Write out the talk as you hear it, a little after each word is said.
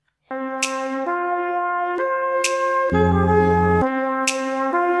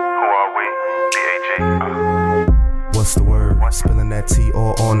What's the word? Spilling that tea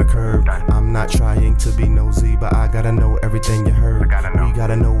all on the curb. I'm not trying to be nosy, but I gotta know everything you heard. We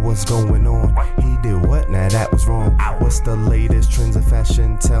gotta know what's going on. He did what? Now that was wrong. What's the latest trends of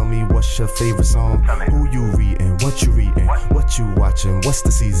fashion? Tell me what's your favorite song? Who you reading? What you reading? What you watching? What's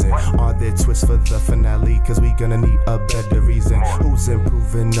the season? Are there twists for the finale? Cause we gonna need a better reason. Who's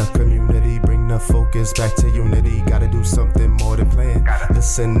improving the community? Bring the focus back to unity. Gotta do something more than plan.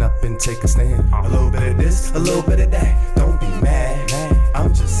 Listen up and take a stand. A little bit of this, a little bit of that. Don't be mad,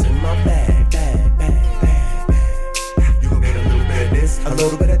 I'm just in my bag. You gon' get a little bit of this, a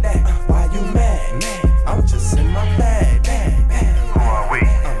little bit of that. Why you mad? I'm just in my bag. Who are we?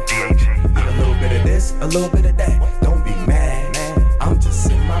 DHG. Get a little bit of this, a little bit of that. Don't be mad, I'm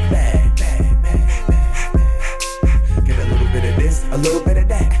just in my bag. Get a little bit of this, a little bit of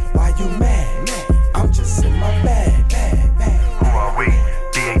that. Why you mad? I'm just in my bag. Who are we?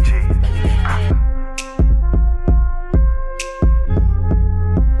 DHG.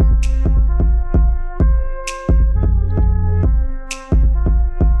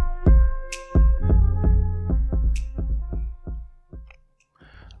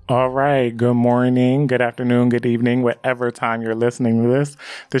 All right. Good morning, good afternoon, good evening, whatever time you're listening to this.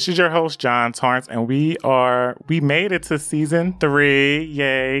 This is your host, John Torrance, and we made it to season 3.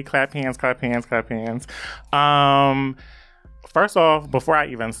 Yay. Clap hands, clap hands, clap hands. First off, before I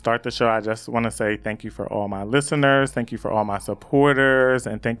even start the show, I just want to say thank you for all my listeners, thank you for all my supporters,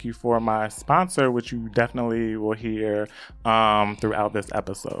 and thank you for my sponsor, which you definitely will hear throughout this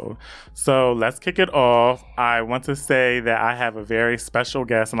episode. So let's kick it off. I want to say that I have a very special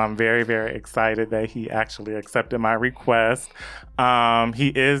guest, and I'm very, very excited that he actually accepted my request.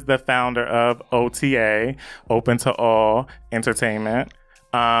 He is the founder of OTA, Open to All Entertainment,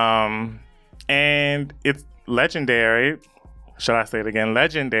 and it's legendary. Should I say it again?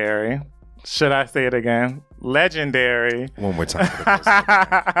 Legendary. Should I say it again? Legendary. One more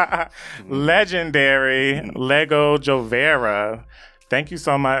time. Legendary Lego Jovera. Thank you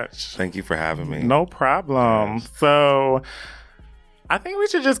so much. Thank you for having me. No problem. Yes. So I think we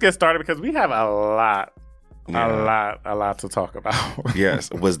should just get started because we have a lot to talk about. Yes.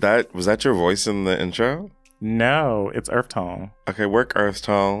 Was that your voice in the intro? No, it's Earth Tone. Okay, work Earth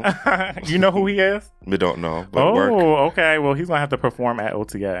Tone. You know who he is? We don't know, but work. Oh, okay. Well, he's going to have to perform at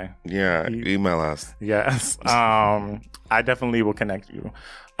OTA. Yeah, email us. Yes. I definitely will connect you.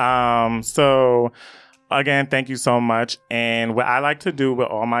 So, again, thank you so much. And what I like to do with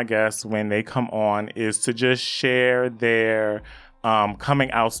all my guests when they come on is to just share their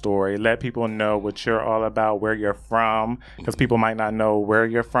coming out story. Let people know what you're all about, where you're from, because people might not know where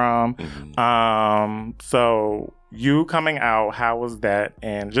you're from. So you coming out, how was that?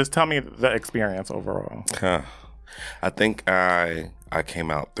 And just tell me the experience overall. I think I came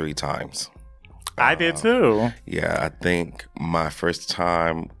out 3 times. I did too. Yeah, I think my first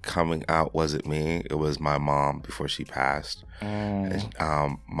time coming out wasn't me. It was my mom before she passed. And,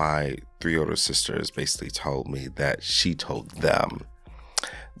 my 3 older sisters basically told me that she told them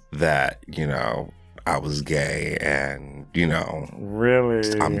that, I was gay and,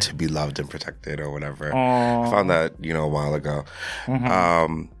 really, I'm to be loved and protected or whatever. Aww. I found that, a while ago.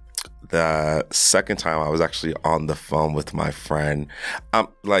 The second time I was actually on the phone with my friend.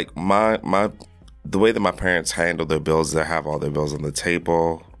 Like the way that my parents handle their bills, they have all their bills on the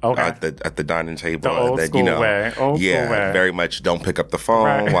table. Okay. At the dining table. The old school way. Old school way. Very much don't pick up the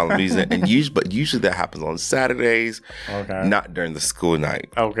phone while I'm using it. And usually that happens on Saturdays, not during the school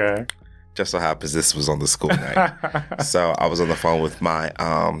night. Okay. Just so happens this was on the school night. So I was on the phone with my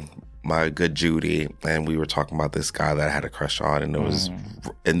my good Judy, and we were talking about this guy that I had a crush on, and it was,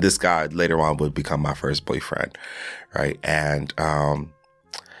 and this guy later on would become my first boyfriend, right? And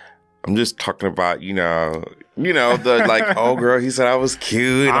I'm just talking about, the like, oh girl, he said I was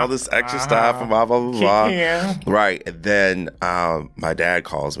cute and all this extra stuff and blah, blah, blah, blah. Yeah. Right. And then my dad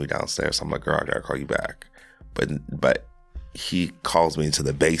calls me downstairs. I'm like, girl, I gotta call you back. But he calls me into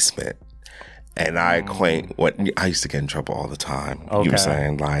the basement. And I acquaint what I used to get in trouble all the time. Okay. You know what I'm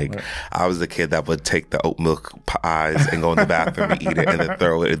saying? Like, I was the kid that would take the oat milk pies and go in the bathroom and eat it and then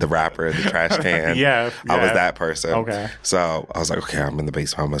throw it in the wrapper in the trash can. Yes. I was that person. Okay. So I was like, okay, I'm in the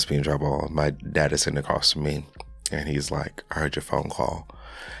basement. I must be in trouble. My dad is sitting across from me and he's like, I heard your phone call.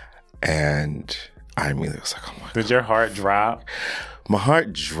 And I immediately was like, oh my God. Did your heart drop? My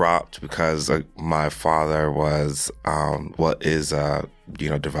heart dropped because my father was, is a,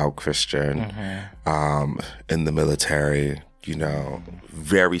 devout Christian, in the military,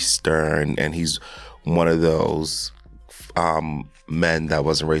 very stern. And he's one of those men that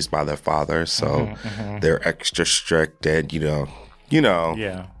wasn't raised by their father, so they're extra strict, and you know.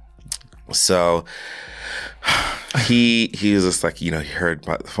 Yeah. So he was just like, you know, he heard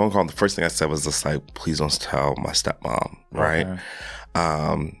my phone call. And the first thing I said was just like, please don't tell my stepmom, right?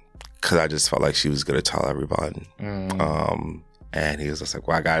 Okay. Because I just felt like she was gonna tell everybody. And he was just like,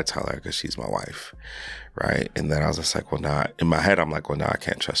 well, I gotta tell her because she's my wife, right? And then I was just like, well, nah. In my head, I'm like, well, nah, I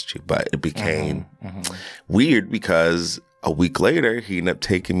can't trust you. But it became weird because a week later, he ended up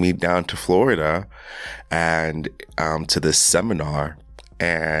taking me down to Florida and to this seminar.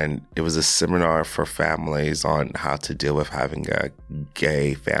 And it was a seminar for families on how to deal with having a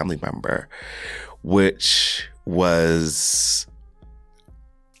gay family member, which was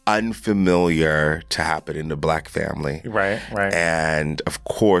unfamiliar to happen in the Black family. Right. And of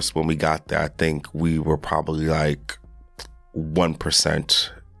course, when we got there, I think we were probably like 1%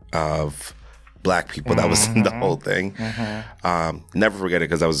 of Black people that was in the whole thing. Never forget it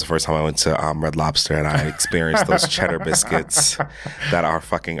because that was the first time I went to Red Lobster and I experienced those cheddar biscuits that are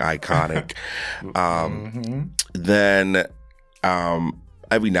fucking iconic. Then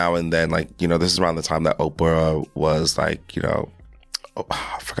every now and then, like, you know, this is around the time that Oprah was like, you know,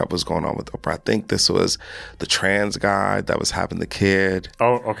 I forgot what's going on with Oprah. I think this was the trans guy that was having the kid.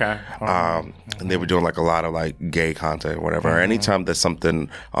 Oh, okay. And they were doing like a lot of like gay content or whatever. Anytime that something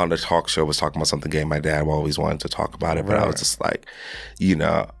on the talk show was talking about something gay, my dad always wanted to talk about it. But I was just like, you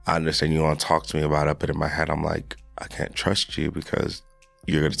know, I understand you want to talk to me about it. But in my head, I'm like, I can't trust you because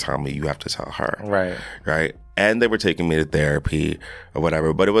you're going to tell me you have to tell her. Right. And they were taking me to therapy or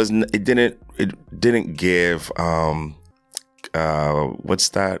whatever. But it didn't give, what's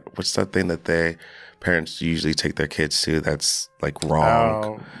that thing that parents usually take their kids to that's like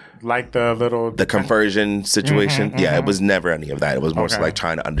wrong? Like the conversion situation. Yeah, it was never any of that. It was more so like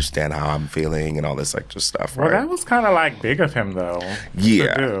trying to understand how I'm feeling and all this extra stuff. Well, right? that was kind of like big of him though.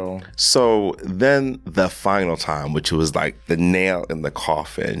 Yeah. To do. So then the final time, which was like the nail in the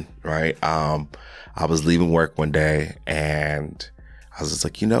coffin, right? I was leaving work one day and I was just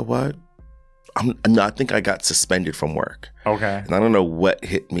like, you know what? I think I got suspended from work. Okay. And I don't know what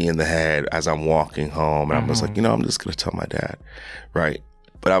hit me in the head as I'm walking home. And I was like, you know, I'm just going to tell my dad. Right.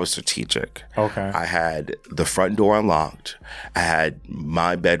 But I was strategic. Okay. I had the front door unlocked. I had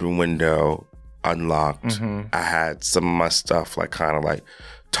my bedroom window unlocked. I had some of my stuff like kind of like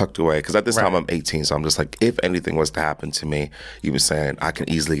tucked away. Because at this time I'm 18. So I'm just like, if anything was to happen to me, you were saying I can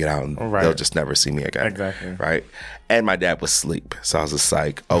easily get out and they'll just never see me again. Exactly. Right. And my dad was asleep. So I was just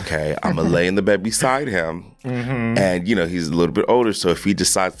like, okay, I'm going to lay in the bed beside him. And, you know, he's a little bit older. So if he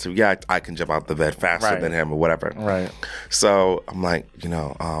decides to react, I can jump out the bed faster than him or whatever. Right. So I'm like, you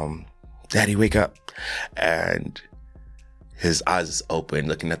know, Daddy, wake up. And his eyes is open,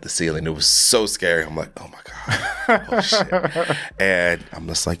 looking at the ceiling. It was so scary. I'm like, oh my God. Oh shit. And I'm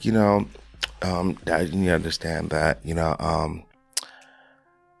just like, you know, Dad, you need to understand that, you know,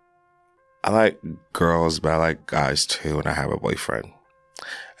 I like girls, but I like guys too, and I have a boyfriend. And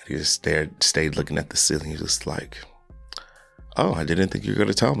he just stayed looking at the ceiling. He's just like, oh, I didn't think you were going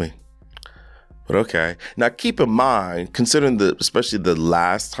to tell me. But okay. Now, keep in mind, considering especially the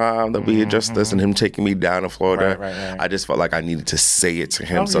last time that we addressed this and him taking me down to Florida, I just felt like I needed to say it to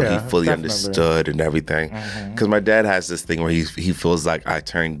him he fully understood and everything. Because my dad has this thing where he feels like I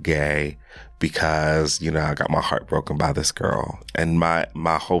turned gay because, you know, I got my heart broken by this girl. And my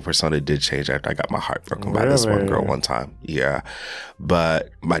whole persona did change after I got my heart broken by this one girl one time. Yeah.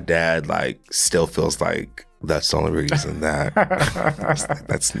 But my dad, like, still feels like that's the only reason that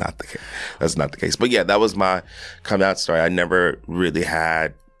that's not the case. That's not the case. But yeah, that was my coming out story. I never really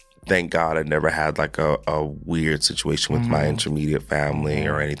had, thank God, I never had like a weird situation with my intermediate family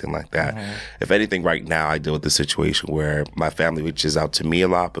or anything like that. If anything, right now I deal with the situation where my family reaches out to me a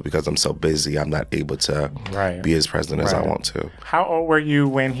lot, but because I'm so busy, I'm not able to be as present as I want to. How old were you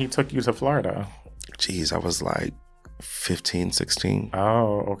when he took you to Florida? Jeez, I was like 15, 16.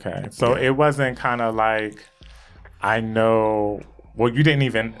 Oh, okay. So it wasn't kind of like, I know, well, you didn't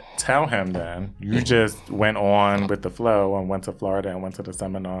even tell him then. You just went on with the flow and went to Florida and went to the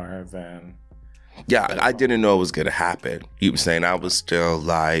seminars and... Yeah, I didn't know it was going to happen. You were saying I was still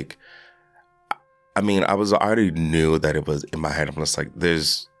like, I mean, I already knew that it was in my head. I'm just like,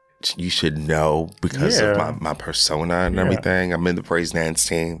 you should know because of my persona and everything. I'm in the praise dance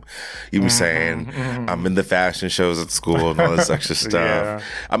team. You were saying I'm in the fashion shows at school and all this extra stuff.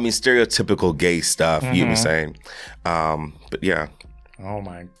 I mean, stereotypical gay stuff. You were saying, but yeah. Oh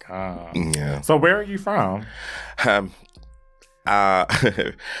my God. Yeah. So where are you from?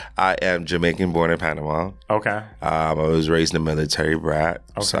 I am Jamaican, born in Panama. Okay. I was raised in a military brat,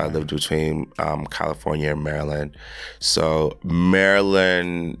 so I lived between California and Maryland. So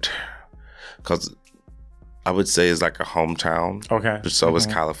Maryland, because I would say is like a hometown. Okay. So is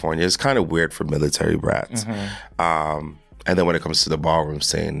California. It's kind of weird for military brats. And then when it comes to the ballroom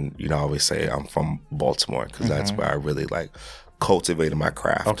scene, I always say I'm from Baltimore because that's where I really like cultivated my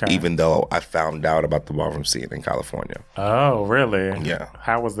craft. Okay. Even though I found out about the ballroom scene in California. Oh, really? Yeah.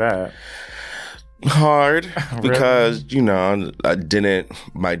 How was that? Hard because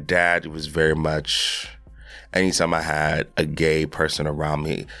my dad was very much, anytime I had a gay person around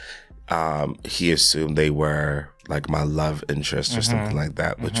me, he assumed they were like my love interest or something like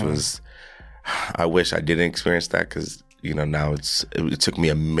that, which was, I wish I didn't experience that because now it took me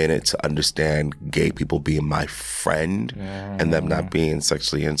a minute to understand gay people being my friend and them not being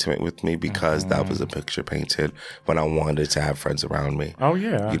sexually intimate with me because that was a picture painted when I wanted to have friends around me. Oh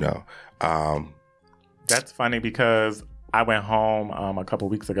yeah. That's funny because I went home a couple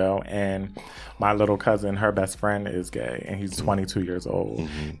weeks ago and my little cousin, her best friend is gay and he's 22 years old.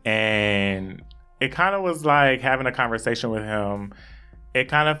 And it kind of was like having a conversation with him. It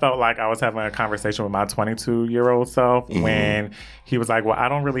kind of felt like I was having a conversation with my 22-year-old self when he was like, well, I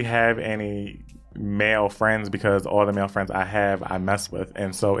don't really have any male friends because all the male friends I have, I mess with.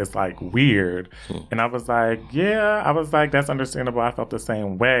 And so it's like weird. And I was like, that's understandable. I felt the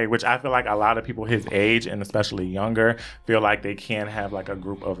same way, which I feel like a lot of people his age and especially younger feel like they can't have like a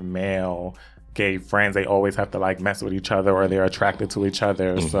group of male gay friends. They always have to like mess with each other or they're attracted to each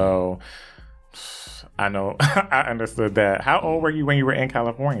other. So I know I understood that. How old were you when you were in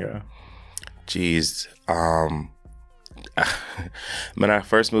California? Jeez. When I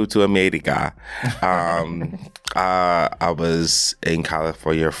first moved to America, I was in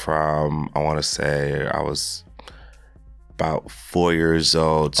California from, I want to say I was about 4 years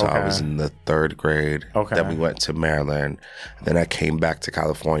old. So I was in the 3rd grade. Then we went to Maryland. Then I came back to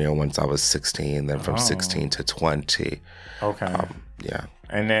California once I was 16. Then from 16 to 20. Yeah.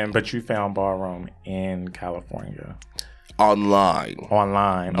 And then, but you found ballroom in California. Online.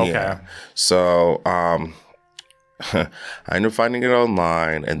 Okay. Yeah. So I ended up finding it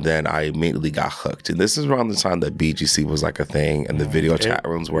online, and then I immediately got hooked. And this is around the time that BGC was like a thing, and the video chat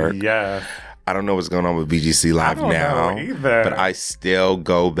rooms were. Yeah. I don't know what's going on with BGC Live now. I don't know either. But I still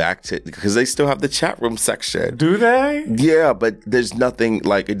go back to, because they still have the chat room section. Do they? Yeah, but there's nothing,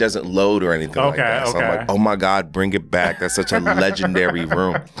 like, it doesn't load or anything like that. So I'm like, oh my God, bring it back. That's such a legendary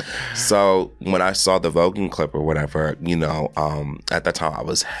room. So when I saw the Voguing clip or whatever, at that time I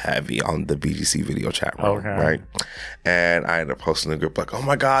was heavy on the BGC video chat room, right? And I ended up posting in the group like, oh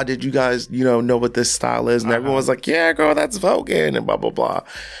my God, did you guys, know what this style is? And everyone was like, yeah, girl, that's Voguing and blah, blah, blah.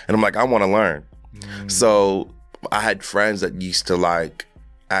 And I'm like, I want to learn. So I had friends that used to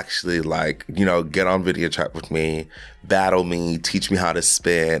actually get on video chat with me, battle me, teach me how to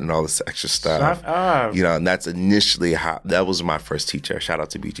spin and all this extra stuff. Shut up. And that's initially that was my first teacher. Shout out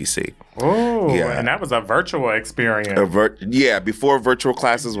to BGC. Oh, yeah. And that was a virtual experience. Before virtual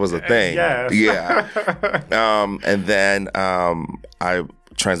classes was a thing. Yes. Yeah. And then I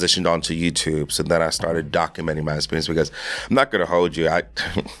transitioned onto YouTube. So then I started documenting my experience because I'm not going to hold you.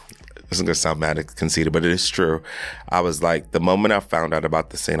 This is going to sound mad conceited, but it is true. I was like, the moment I found out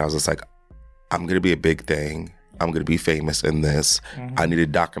about the scene, I was just like, I'm going to be a big thing. I'm going to be famous in this. I need to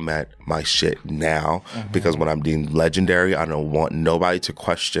document my shit now because when I'm deemed legendary, I don't want nobody to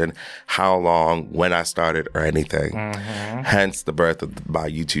question how long, when I started or anything. Hence the birth of my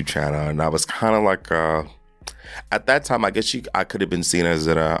YouTube channel. And I was kind of like, at that time, I guess I could have been seen as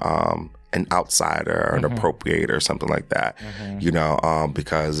an outsider or an appropriator or something like that,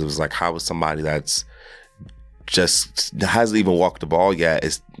 because it was like, how is somebody that's just hasn't even walked the ball yet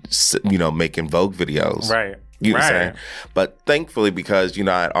is, making Vogue videos. Right. You know what I'm saying? But thankfully, because,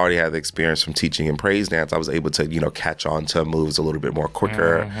 I had already had the experience from teaching in praise dance, I was able to, catch on to moves a little bit more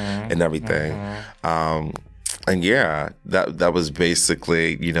quicker and everything. And yeah, that was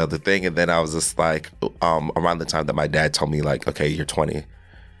basically, the thing. And then I was just like, around the time that my dad told me like, okay, you're 20.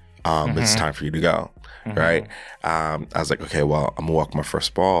 It's time for you to go, right? I was like, okay, well, I'm gonna walk my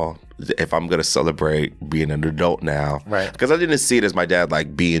first ball. If I'm gonna celebrate being an adult now, right? Because I didn't see it as my dad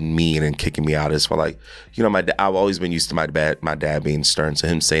like being mean and kicking me out. As for like, I've always been used to my dad being stern. So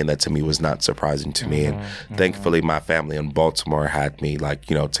him saying that to me was not surprising to me. And thankfully, my family in Baltimore had me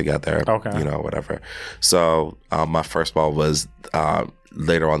together, whatever. So my first ball was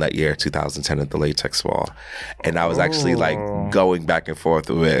later on that year, 2010, at the Latex Ball. And I was actually going back and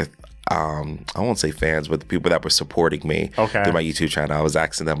forth with I won't say fans, but the people that were supporting me through my YouTube channel. I was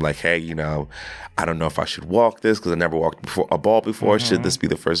asking them like, hey, you know, I don't know if I should walk this because I never walked a ball before. Should this be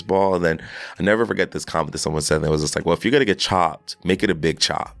the first ball? And then I never forget this comment that someone said. And it was just like, well, if you're going to get chopped, make it a big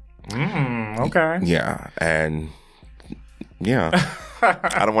chop. Okay. Yeah. And yeah.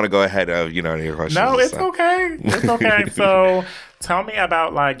 I don't want to go ahead of, you know, your questions. No, it's okay. It's okay. So tell me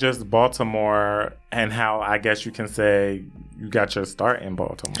about like just Baltimore and how I guess you can say you got your start in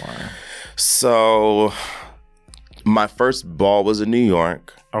Baltimore. So my first ball was in New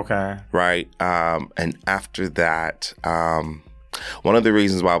York. Okay. Right. And after that, one of the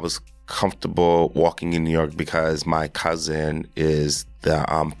reasons why I was comfortable walking in New York because my cousin is the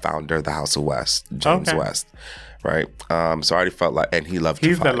founder of the House of West, James West. Right. So I already felt like, and he loved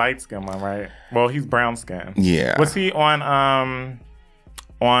He's to fight. the light skin one, right? Well, he's brown skin. Yeah. Was he on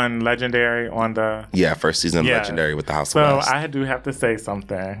Legendary on the first season of Legendary with the House of West. So I do have to say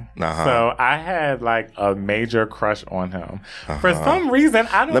something. Uh-huh. So I had like a major crush on him. For some reason,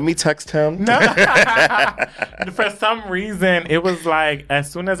 I don't. Let me text him. No. For some reason, it was like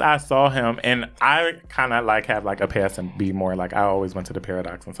as soon as I saw him, and I kind of like have like a pass and be more like I always went to the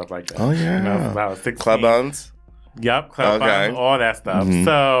Paradox and stuff like that. Oh yeah. You know, since I was 16. Club Bones. Yep, Club Bones, all that stuff.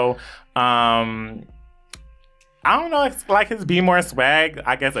 So, I don't know, it's like his Be More swag,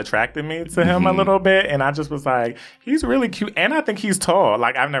 I guess, attracted me to him a little bit. And I just was like, he's really cute. And I think he's tall.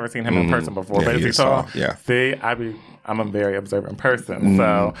 Like, I've never seen him in person before, Yeah, but is he is tall? tall, yeah. See, I'm a very observant person.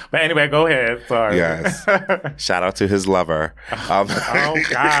 So, but anyway, go ahead. Sorry. Yes. Shout out to his lover. Oh,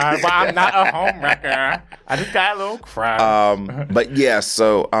 God. Well, I'm not a homewrecker. I just got a little crush. But yeah,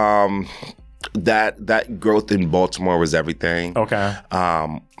 so that growth in Baltimore was everything. Okay.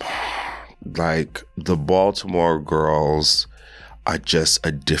 Like the Baltimore girls are just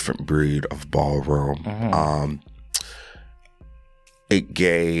a different breed of ballroom. It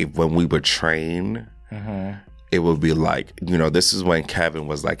gave when we would train. It would be like, you know, this is when Kevin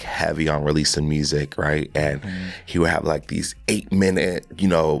was like heavy on releasing music, right? And he would have like these 8-minute, you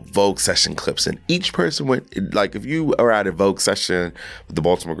know, Vogue session clips. And each person went, like, if you are at a Vogue session with the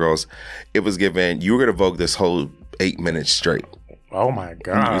Baltimore girls, it was given, you were going to Vogue this whole 8 minutes straight. Oh, my God.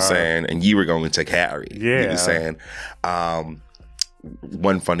 You know what I'm saying? And you were going to carry. Yeah. You know what I'm saying?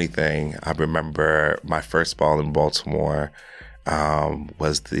 One funny thing, I remember my first ball in Baltimore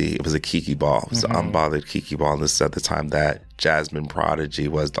was a Kiki ball. It was the Unbothered Kiki ball. And this is at the time that Jasmine Prodigy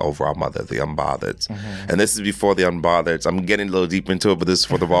was the overall mother of the Unbothered. And this is before the Unbothered. I'm getting a little deep into it, but this is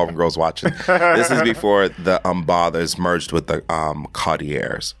for the ballroom girls watching. This is before the Unbothered merged with the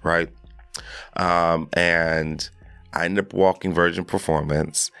Cartiers, right? And I ended up walking Virgin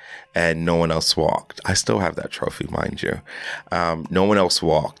Performance, and no one else walked. I still have that trophy, mind you. No one else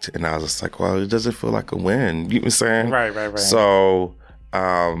walked, and I was just like, well, it doesn't feel like a win. You know what I'm saying? Right. So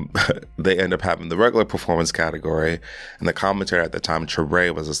they end up having the regular performance category, and the commentator at the time,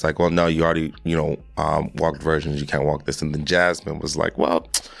 Trey, was just like, well, no, you already, you know, walked Virgins, you can't walk this. And then Jasmine was like, well,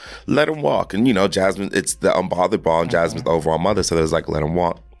 let him walk. And, you know, Jasmine, it's the Unbothered ball, and Jasmine's the overall mother, so there's like, let him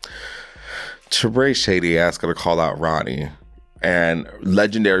walk. Trey shady ass gonna call out Ronnie, and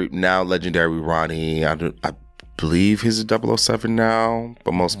legendary Ronnie. I believe he's a 007 now,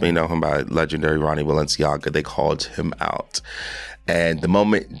 but most may know him by legendary Ronnie Balenciaga. They called him out, and the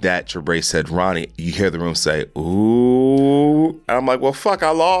moment that Trey said Ronnie, you hear the room say "ooh," and I'm like, well, fuck,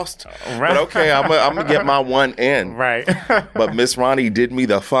 I lost, but okay, I'm gonna get my one in. Right. But Miss Ronnie did me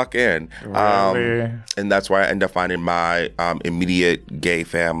the fuck in. Really? And that's where I end up finding my immediate gay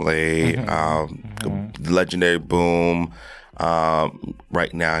family, the legendary Boom.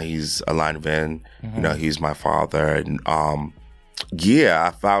 Right now he's Alain Vin. You know, he's my father. And yeah,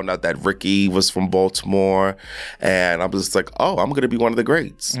 I found out that Ricky was from Baltimore, and I was just like, oh, I'm going to be one of the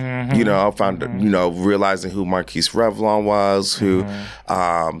greats. You know, I found, you know, realizing who Marquise Revlon was, who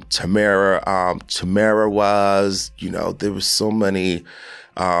Tamara was. You know, there was so many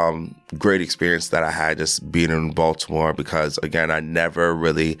great experience that I had just being in Baltimore, because, again, I never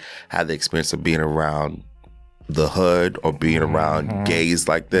really had the experience of being around the hood or being around gays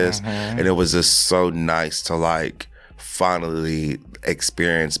like this. And it was just so nice to, like, finally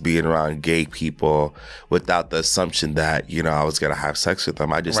experience being around gay people without the assumption that, you know, I was going to have sex with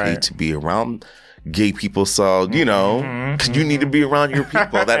them. I just need to be around gay people. So, you know, you need to be around your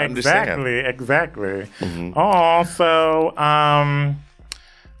people that understand. Exactly. Oh, so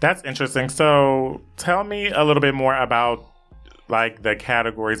that's interesting. So tell me a little bit more about like the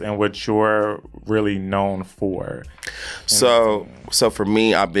categories in which you're really known for. So for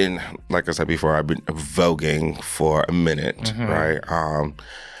me, I've been, like I said before, I've been voguing for a minute, right?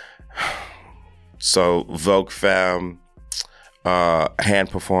 So Vogue Femme, hand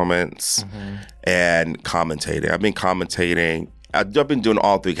performance, and commentating. I've been commentating. I've been doing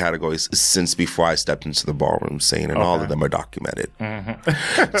all three categories since before I stepped into the ballroom scene, and all of them are documented.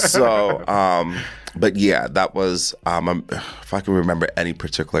 So, but yeah, that was, if I can remember any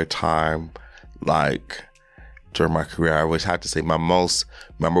particular time, like during my career, I would have to say my most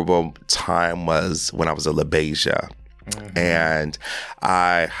memorable time was when I was at LaBeija. And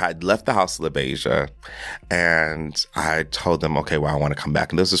I had left the house of LaBeija, and I told them, okay, well, I want to come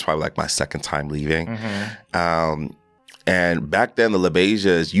back. And this was probably like my second time leaving. And back then, the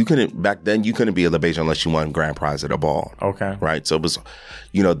LaBeijas, you couldn't be a LaBeija unless you won grand prize at a ball. Okay. Right? So it was,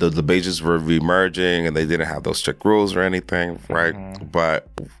 you know, the LaBeijas were remerging, and they didn't have those strict rules or anything, right? But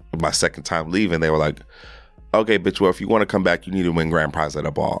my second time leaving, they were like, okay, bitch, well, if you want to come back, you need to win grand prize at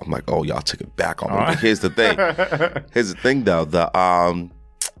a ball. I'm like, oh, y'all took it back on me. But here's the thing. Though. The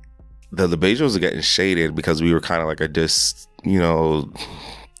LaBeijas were getting shaded because we were kind of like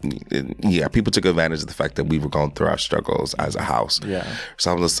people took advantage of the fact that we were going through our struggles as a house. Yeah.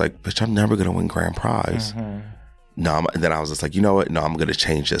 So I was just like, bitch, I'm never going to win grand prize. No, and then I was just like, you know what? No, I'm going to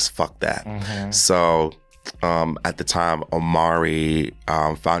change this. Fuck that. So at the time, founder Omari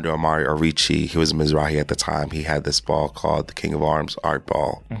Orichi, he was a Mizrahi at the time. He had this ball called the King of Arms Art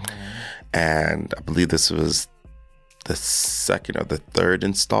Ball. And I believe this was the second or the third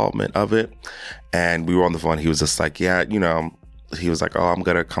installment of it. And we were on the phone. He was just like, yeah, you know, he was like, oh, I'm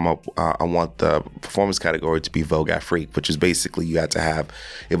going to come up. I want the performance category to be Vogue Afrique, which is basically you had to have,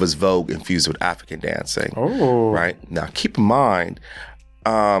 it was Vogue infused with African dancing. Oh. Right? Now, keep in mind,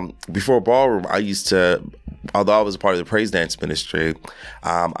 before ballroom, I used to, although I was a part of the praise dance ministry,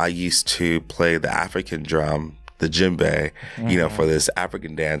 I used to play the African drum, the djembe, you know, for this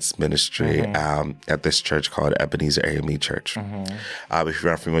African dance ministry at this church called Ebenezer AME Church. If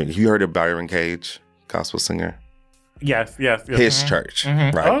you're not familiar, you heard of Byron Cage, gospel singer? Yes. His church,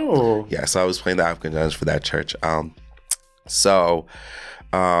 right? Oh. Yeah, so I was playing the African drums for that church. So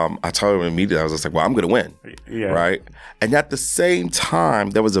I told him immediately, I was just like, well, I'm going to win, right? And at the same time,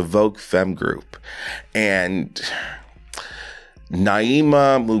 there was a Vogue Femme group. And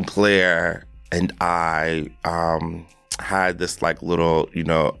Naima Mugler and I had this like little, you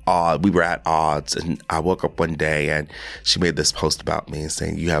know, we were at odds, and I woke up one day and she made this post about me and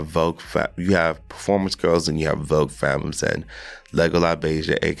saying, you have you have performance girls and you have Vogue Femmes, and Lego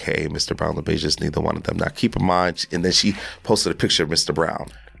LaBeija, aka Mr. Brown LaBeija, is neither one of them. Now keep in mind, and then she posted a picture of Mr. Brown,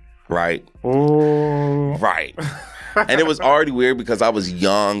 right? Oh. Right. And it was already weird because I was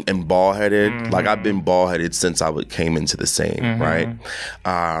young and bald-headed. Like I've been bald-headed since I came into the scene, right?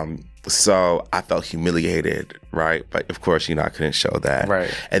 So I felt humiliated, right? But of course, you know, I couldn't show that.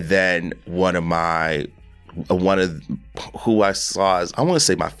 Right. And then one of who I saw as, I want to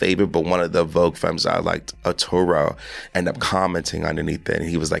say my favorite, but one of the Vogue Femmes I liked, Arturo, ended up commenting underneath it. And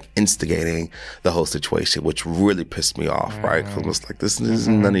he was like instigating the whole situation, which really pissed me off, right? Because I was like, this is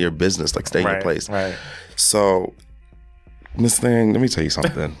none of your business. Like, stay in your place. Right. So, Miss Thing, let me tell you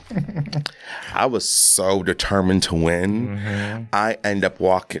something. I was so determined to win. I ended up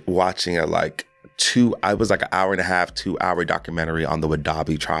watching an hour and a half, 2 hour documentary on the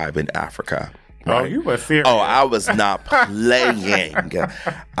Wadabi tribe in Africa. Right? Oh, you were serious. Oh, I was not playing.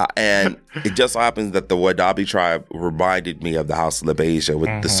 And it just so happens that the Wadabi tribe reminded me of the House of LaBeija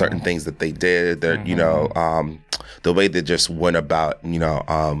with the certain things that they did. That you know, the way they just went about, you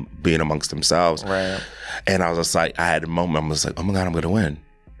know, being amongst themselves. Right. And I was just like, I had a moment. I was like, oh my God, I'm going to win.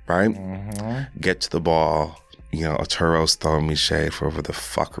 Right? Get to the ball. You know, Arturo's throwing me shade for whatever the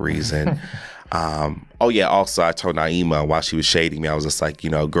fuck reason. Also, I told Naima while she was shading me, I was just like, you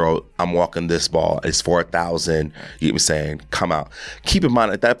know, girl, I'm walking this ball. It's 4,000. You know saying, come out. Keep in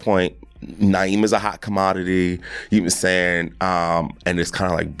mind, at that point, Naima's a hot commodity. You know saying? And it's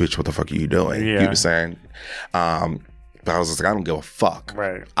kind of like, bitch, what the fuck are you doing? Yeah. You know saying? But I was just like, I don't give a fuck.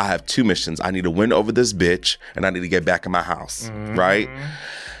 Right. I have 2 missions. I need to win over this bitch, and I need to get back in my house. Right?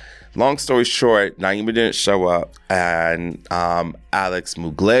 Long story short, Naima didn't show up, and Alex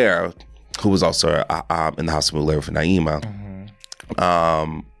Mugler, who was also in the House of Mugler for Naima,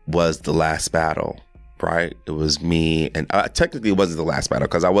 was the last battle, right? It was me, and technically it wasn't the last battle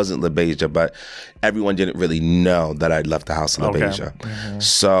because I wasn't LaBeija, but everyone didn't really know that I'd left the House of LaBeija.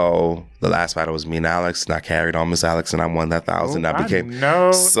 So the last battle was me and Alex, and I carried on Miss Alex, and I won that 1,000.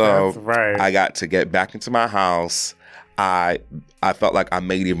 That's right. I got to get back into my house. I felt like I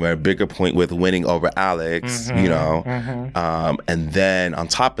made even a bigger point with winning over Alex, you know. And then on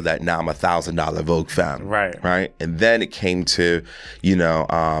top of that, now I'm $1,000 Vogue Femme. Right. And then it came to, you know,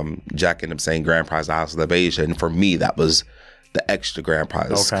 Jack ended up saying grand prize House of LaBeija. And for me, that was the extra grand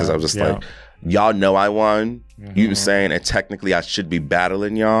prize. Because I was just like, y'all know I won. You know what I'm saying? And technically I should be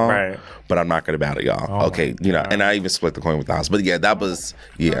battling y'all. Right. But I'm not going to battle y'all. Oh okay. You know, and I even split the coin with the house. But yeah, that was,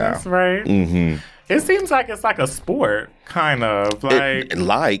 yeah. That's right. Mm-hmm. It seems like it's like a sport, kind of.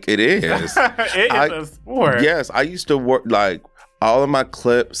 Like, it is. it is a sport. Yes. I used to work, like, all of my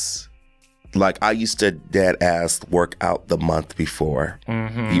clips, like, I used to dead ass work out the month before, you know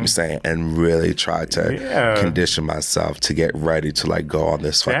what I'm saying, and really try to condition myself to get ready to, like, go on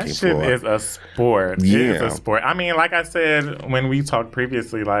this fucking floor. That shit is a sport. Yeah. It is a sport. I mean, like I said, when we talked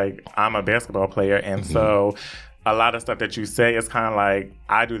previously, like, I'm a basketball player, and so a lot of stuff that you say is kind of like,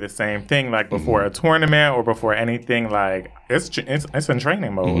 I do the same thing, like, before a tournament or before anything, like, it's in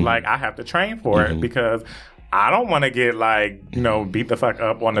training mode. Like, I have to train for it because I don't want to get, like, you know, beat the fuck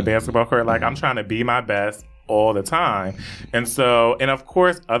up on the basketball court. Like, I'm trying to be my best all the time. And so, and of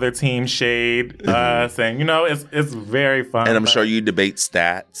course, other teams shade us, and, you know, it's very fun. And I'm sure you debate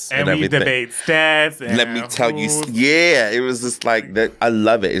stats and we everything. debate stats. And let me tell you, yeah, it was just like that. I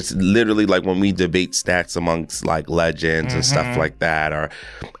love it. It's literally like when we debate stats amongst like legends and stuff like that, or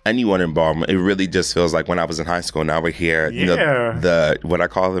anyone in ballroom. It really just feels like when I was in high school. Now we're here, you know, the what I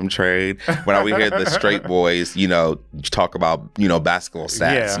call them trade. When I would hear the straight boys, you know, talk about, you know, basketball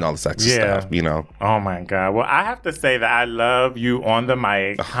stats and all this extra stuff, you know. Oh my God. Well, I have to say that I love you on the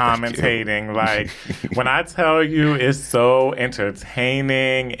mic commentating. Like, when I tell you, it's so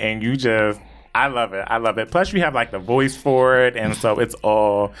entertaining, and you just, I love it. I love it. Plus, you have like the voice for it, and so it's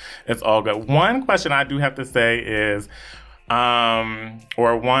all good. One question I do have to say is, I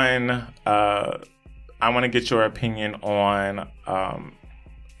want to get your opinion on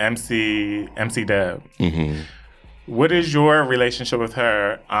MC Deb. What is your relationship with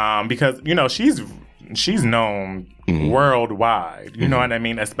her? Because, you know, she's known worldwide. You know what I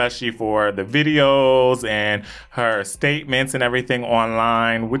mean? Especially for the videos and her statements and everything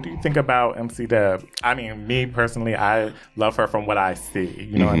online. What do you think about MC Deb? I mean, me personally, I love her from what I see.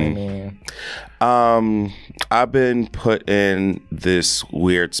 You know what I mean? I've been put in this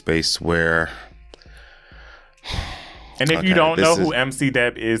weird space where... And if you don't know who MC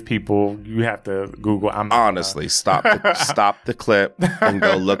Deb is, people, you have to Google. Honestly, stop the clip and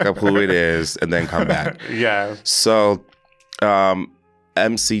go look up who it is, and then come back. Yeah. So,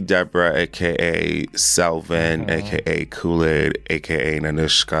 MC Deborah, aka Selvin, aka Kool-Aid, aka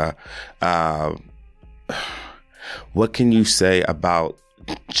Nanushka. What can you say about?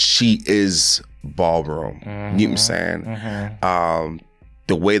 She is ballroom. You know what I'm saying?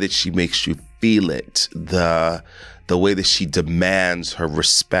 The way that she makes you feel it. The way that she demands her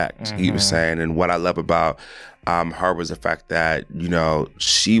respect, you know what I'm saying? And what I love about her was the fact that, you know,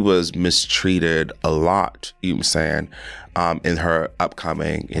 she was mistreated a lot, you know what I'm saying, in her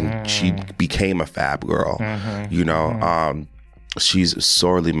upcoming, and she became a fab girl, you know. She's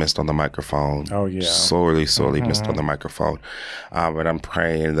sorely missed on the microphone. Oh, yeah. Sorely missed on the microphone. But I'm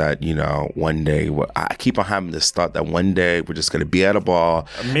praying that, you know, one day, I keep on having this thought that one day we're just going to be at a ball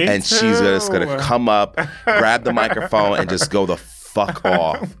and she's just going to come up, grab the microphone, and just go the fuck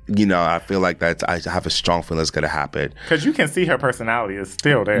off. You know, I feel like that. I have a strong feeling it's going to happen. Because you can see her personality is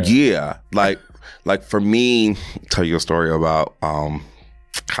still there. Yeah. Like for me, tell you a story about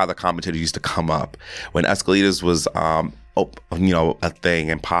how the commentator used to come up. When Escalitas was... you know, a thing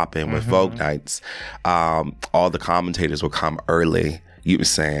and popping with Vogue nights, all the commentators would come early, you were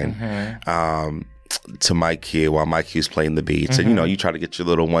saying, to Mike Q while Mike Q's playing the beats. And, you know, you try to get your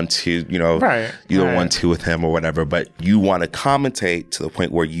little 1-2, you know, your 1-2 with him or whatever, but you want to commentate to the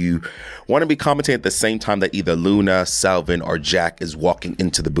point where you want to be commentating at the same time that either Luna, Selvin, or Jack is walking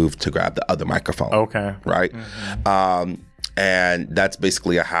into the booth to grab the other microphone. Okay. Right? And that's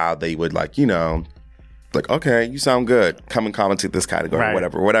basically how they would, like, you know, like, okay, you sound good. Come and commentate this category,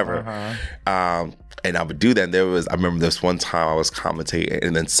 whatever. And I would do that. And I remember this one time I was commentating,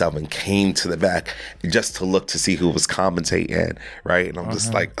 and then Selvin came to the back just to look to see who was commentating, right? And I'm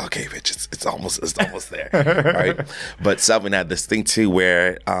just like, okay, bitch, it's almost there, right? But Selvin had this thing too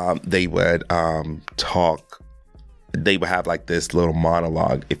where they would talk. They would have like this little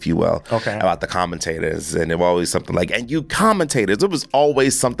monologue, if you will, about the commentators. And it was always something like, and you commentators. It was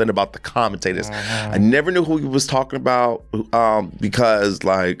always something about the commentators. I never knew who he was talking about because,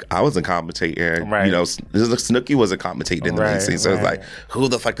 like, I wasn't commentating. Right. You know, Snooki wasn't commentating in the main scene. So it's like, who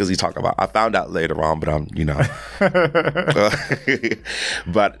the fuck does he talk about? I found out later on, but I'm, you know.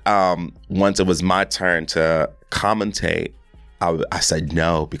 But once it was my turn to commentate, I said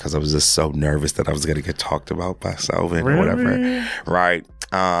no because I was just so nervous that I was going to get talked about by Selvin or whatever. Right.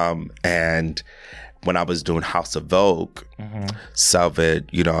 And when I was doing House of Vogue, Selvin,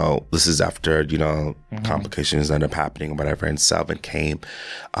 you know, this is after, you know, complications ended up happening or whatever. And Selvin came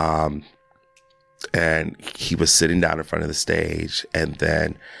And he was sitting down in front of the stage, and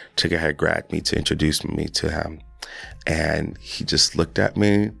then Tigger had grabbed me to introduce me to him. And he just looked at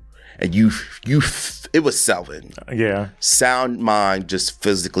me, and it was Selvin. Yeah. Sound mind just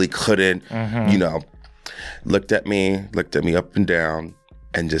physically couldn't, you know, looked at me up and down,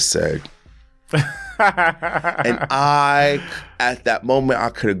 and just said, and at that moment, I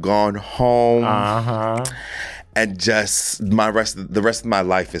could have gone home. And just the rest of my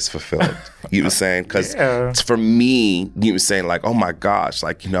life is fulfilled. You know what I'm saying? Because for me, you know what I'm saying, like, oh my gosh,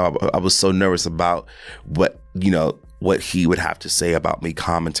 like, you know, I was so nervous about what he would have to say about me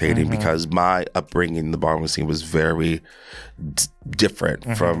commentating, because my upbringing in the ballroom scene was very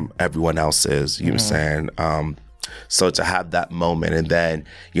different from everyone else's. You know what I'm saying? So to have that moment, and then,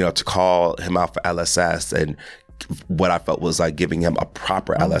 you know, to call him out for LSS, and what I felt was like giving him a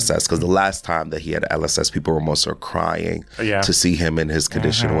proper LSS, because the last time that he had LSS, people were almost sort of crying to see him in his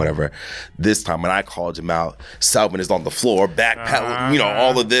condition or whatever. This time when I called him out, Selvin is on the floor, backpedaling, you know,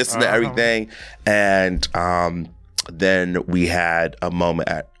 all of this and everything. And then we had a moment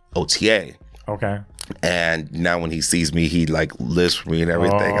at OTA. Okay. And now when he sees me, he like lives for me and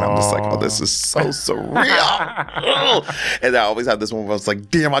everything. And I'm just like, oh, this is so surreal. And I always have this one where I was like,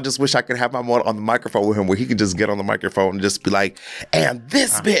 damn, I just wish I could have my moment on the microphone with him, where he could just get on the microphone and just be like, and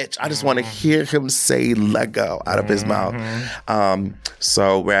this bitch. I just want to hear him say Lego out of his mouth.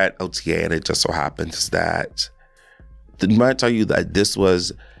 So we're at OTA, and it just so happens that, didn't I tell you that this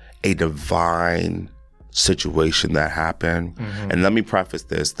was a divine situation that happened? And let me preface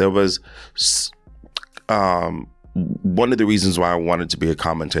this. There was one of the reasons why I wanted to be a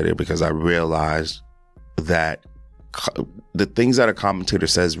commentator, because I realized that the things that a commentator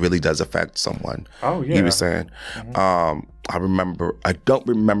says really does affect someone. Oh, yeah. You were saying. I don't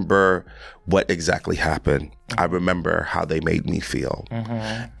remember what exactly happened. I remember how they made me feel.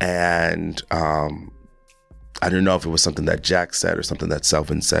 And I don't know if it was something that Jack said or something that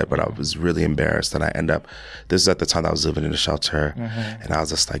Selvin said, but I was really embarrassed. And this is at the time I was living in a shelter. And I was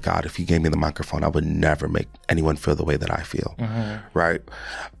just like, God, if you gave me the microphone, I would never make anyone feel the way that I feel. Right?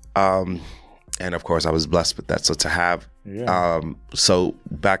 And of course, I was blessed with that. So to have, so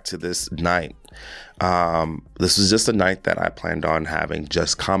back to this night, this was just a night that I planned on having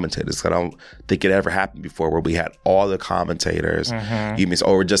just commentators. I don't think it ever happened before where we had all the commentators,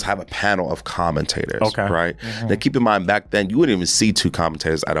 or just have a panel of commentators, right? Now keep in mind, back then, you wouldn't even see two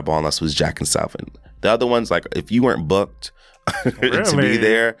commentators at a ball unless it was Jack and Selvin. The other ones, like if you weren't booked to be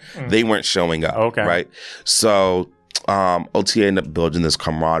there, they weren't showing up, right? So OTA ended up building this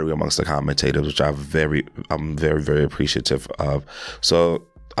camaraderie amongst the commentators, which I'm very, very appreciative of. So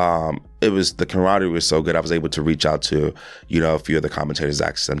the camaraderie was so good. I was able to reach out to, you know, a few of the commentators,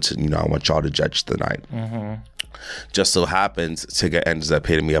 ask them to, you know, I want y'all to judge the night. Just so happens, Tigger ends up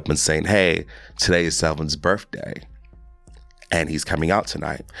hitting me up and saying, hey, today is Selvin's birthday, and he's coming out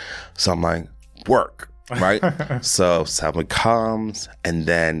tonight. So I'm like, work. Right? So Selvin comes, and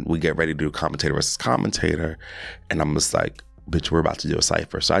then we get ready to do commentator versus commentator, and I'm just like, bitch, we're about to do a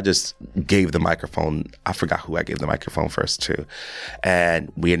cypher. So I just gave the microphone. I forgot who I gave the microphone first to.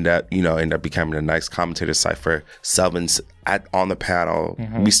 And we end up becoming a nice commentator cypher. Selvin's on the panel.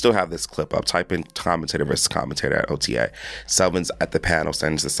 We still have this clip up. Type in commentator versus commentator at OTA. Selvin's at the panel,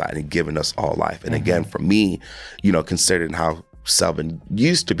 standing to the side and giving us all life. And again, for me, you know, considering how Selvin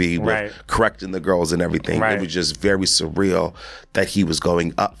used to be with correcting the girls and everything, it was just very surreal that he was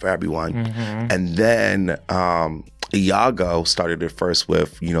going up for everyone. And then Iago started it first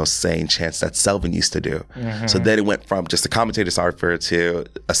with, you know, saying chants that Selvin used to do. So then it went from just a commentator cypher to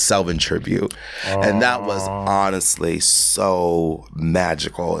a Selvin tribute. And that was honestly so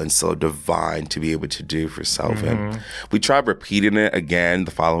magical and so divine to be able to do for Selvin. We tried repeating it again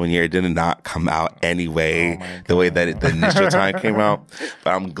the following year. It did not come out anyway, the way that the initial time came out.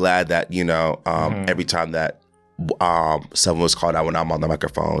 But I'm glad that, you know, every time that someone was called out when I'm on the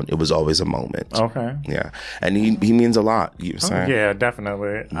microphone, it was always a moment. Yeah. And he means a lot, you were saying. Yeah,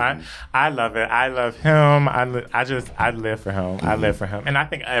 definitely. I love it. I love him. I live for him. I live for him. And I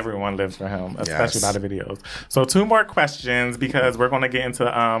think everyone lives for him, especially by the videos. So 2 more questions, because we're going to get into,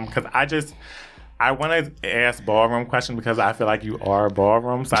 because I want to ask ballroom questions because I feel like you are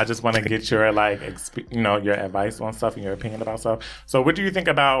ballroom. So I just want to get your your advice on stuff and your opinion about stuff. So what do you think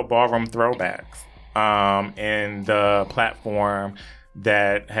about ballroom throwbacks? And the platform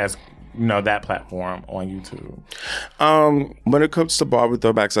that has, you know, that platform on YouTube? When it comes to ballroom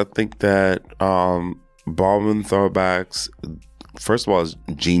throwbacks, I think that ballroom throwbacks, first of all, is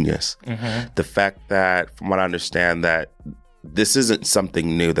genius. The fact that, from what I understand, that this isn't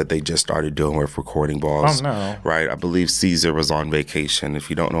something new that they just started doing with recording balls. Oh, no. Right? I believe Caesar was on vacation. If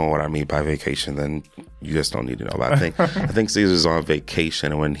you don't know what I mean by vacation, then you just don't need to know. But I think Caesar's on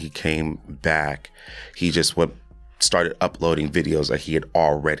vacation, and when he came back, he just started uploading videos that he had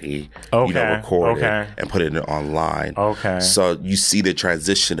already recorded and put it online. Okay. So you see the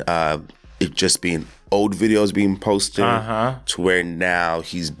transition of it just being old videos being posted to where now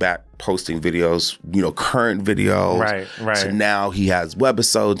he's back posting videos, current videos. Right. So now he has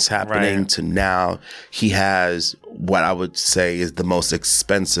webisodes happening. Right. To now he has what I would say is the most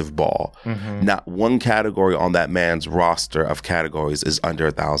expensive ball. Mm-hmm. Not one category on that man's roster of categories is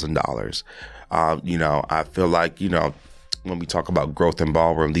under $1,000. I feel like, when we talk about growth in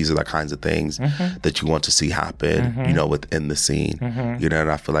ballroom, these are the kinds of things that you want to see happen, within the scene.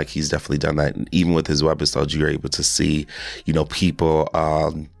 And I feel like he's definitely done that. And even with his webisodes, you're able to see, people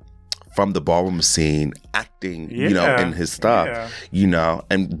from the ballroom scene acting, in his stuff,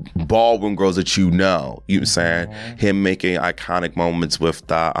 and ballroom girls that you know what I'm saying? Him making iconic moments with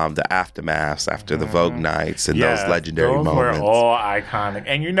the aftermaths after the Vogue nights and those legendary moments. Those were all iconic.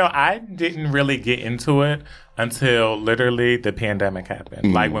 And I didn't really get into it until literally the pandemic happened.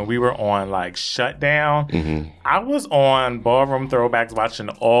 Mm-hmm. Like when we were on shutdown, I was on Ballroom Throwbacks watching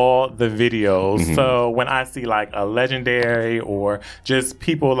all the videos. Mm-hmm. So when I see a legendary or just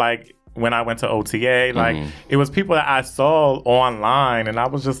people when I went to OTA, it was people that I saw online, and I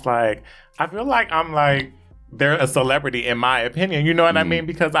was just I feel like I'm they're a celebrity in my opinion, you know what I mean?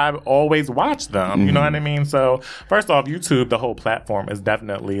 Because I've always watched them, you know what I mean? So first off, YouTube, the whole platform is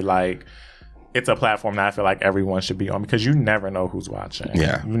definitely it's a platform that I feel like everyone should be on because you never know who's watching.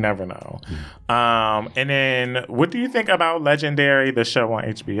 Yeah. You never know. And then what do you think about Legendary, the show on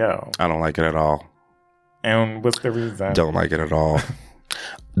HBO? I don't like it at all. And what's the reason? Don't like it at all.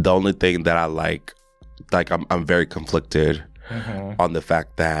 The only thing that I like I'm very conflicted on the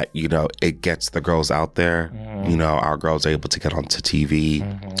fact that, it gets the girls out there. Our girls are able to get onto TV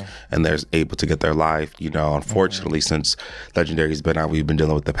and they're able to get their life. Unfortunately, since Legendary's been out, we've been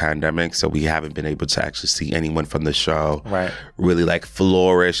dealing with the pandemic. So we haven't been able to actually see anyone from the show really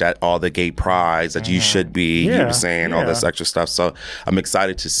flourish at all the gay prides that you should be, all this extra stuff. So I'm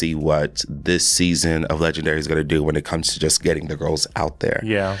excited to see what this season of Legendary is going to do when it comes to just getting the girls out there.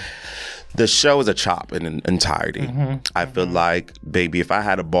 Yeah. The show is a chop in entirety. I feel like, baby, if I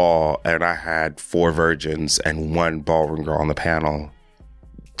had a ball and I had 4 virgins and 1 ballroom girl on the panel,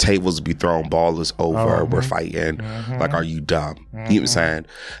 tables be thrown, ball is over, we're fighting. Are you dumb? You know what I'm saying?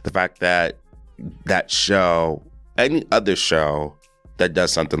 The fact that show, any other show that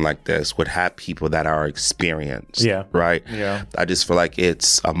does something like this would have people that are experienced. Yeah. Right? Yeah. I just feel like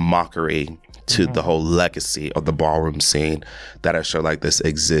it's a mockery to the whole legacy of the ballroom scene that a show like this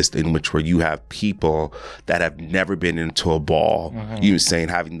exists, in which where you have people that have never been into a ball, you saying,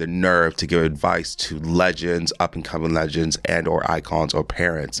 having the nerve to give advice to legends, up and coming legends and or icons or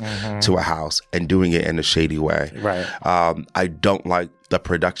parents to a house and doing it in a shady way. Right. I don't like the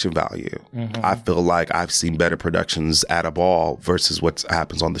production value. I feel like I've seen better productions at a ball versus what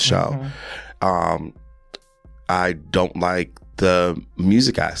happens on the show. I don't like the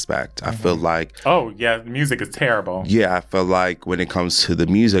music aspect. I feel like... Oh, yeah, the music is terrible. Yeah, I feel like when it comes to the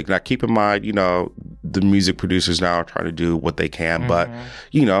music, now keep in mind, the music producers now are trying to do what they can, but,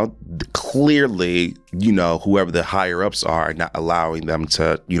 clearly, whoever the higher-ups are not allowing them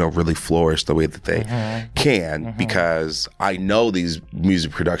to, really flourish the way that they can, because I know these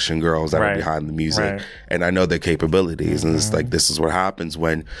music production girls that are behind the music, and I know their capabilities, and it's this is what happens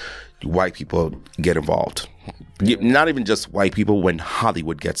when white people get involved. Not even just white people, when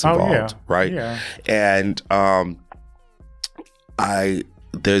Hollywood gets involved, right? Yeah. And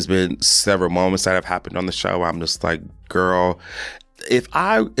there's been several moments that have happened on the show where I'm just like, girl, if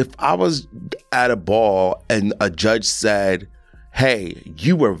I was at a ball and a judge said, hey,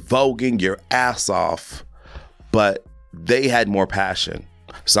 you were voguing your ass off, but they had more passion,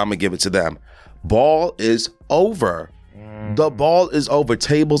 so I'm gonna give it to them. Ball is over. The ball is over.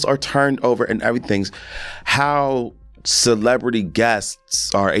 Tables are turned over and everything's how celebrity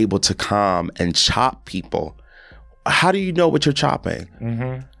guests are able to come and chop people. How do you know what you're chopping?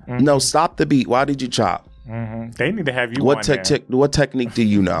 No, stop the beat. Why did you chop? They need to have you what technique do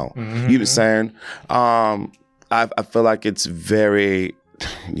you know? You know what I'm saying? I feel like it's very...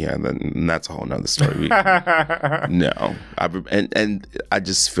 Yeah, then that's a whole nother story. No. And I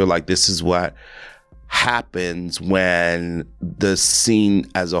just feel like this is what happens when the scene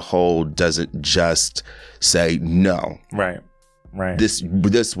as a whole doesn't just say no. Right. Right. This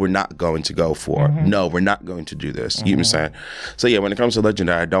we're not going to go for. No, we're not going to do this. You know what I'm saying? So yeah, when it comes to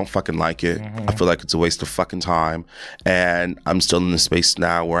Legendary, I don't fucking like it. I feel like it's a waste of fucking time. And I'm still in the space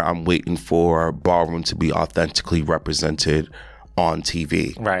now where I'm waiting for ballroom to be authentically represented on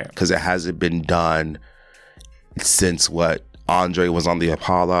TV. Right. Because it hasn't been done since Andre was on the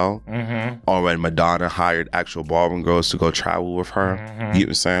Apollo, or when Madonna hired actual ballroom girls to go travel with her. You know what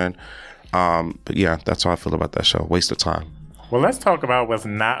I'm saying? But yeah, that's how I feel about that show. Waste of time. Well, let's talk about what's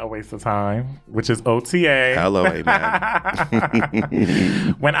not a waste of time, which is OTA. Hello, amen.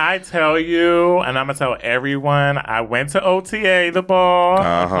 When I tell you, and I'm going to tell everyone, I went to OTA, the ball,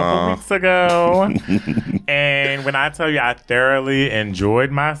 a couple weeks ago. And when I tell you I thoroughly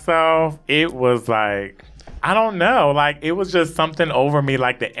enjoyed myself, it was like, I don't know, like it was just something over me.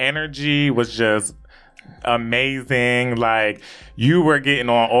 Like the energy was just amazing. Like you were getting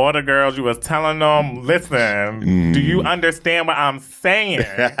on all the girls. You was telling them, listen, do you understand what I'm saying?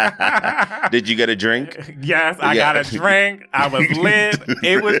 Did you get a drink? Yes, I got a drink. I was lit.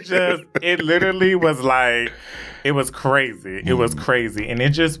 It literally was like, it was crazy. It was crazy. And it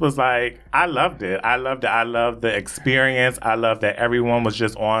just was like, I loved it. I loved the experience. I loved that everyone was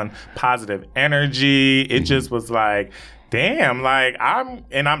just on positive energy. It just was like, damn, like I'm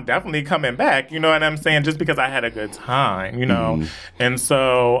definitely coming back, you know what I'm saying? Just because I had a good time, you know? And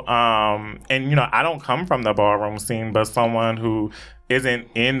so, and you know, I don't come from the ballroom scene, but someone who isn't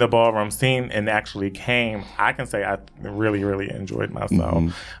in the ballroom scene and actually came, I can say I really, really enjoyed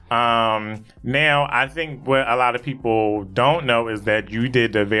myself. Now, I think what a lot of people don't know is that you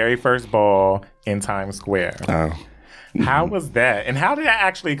did the very first ball in Times Square. How was that? And how did that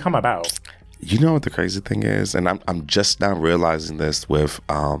actually come about? You know what the crazy thing is? And I'm just now realizing this with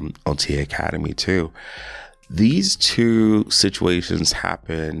OTA Academy too. These two situations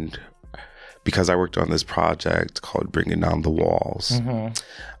happened because I worked on this project called Bringing Down the Walls.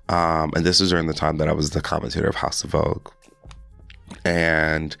 And this was during the time that I was the commentator of House of Vogue.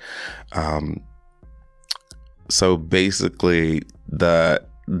 And so basically the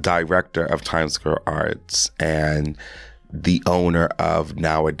director of Times Square Arts and the owner of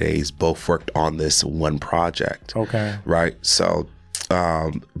Nowadays both worked on this one project. Okay. Right? So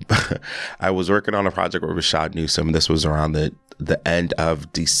I was working on a project with Rashad Newsom. This was around the end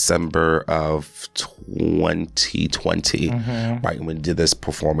of December of 2020, right? When we did this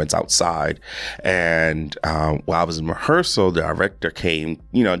performance outside. And while I was in rehearsal, the director came,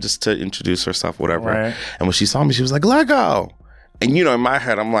 you know, just to introduce herself, whatever. Right. And when she saw me, she was like, Lego. And, you know, in my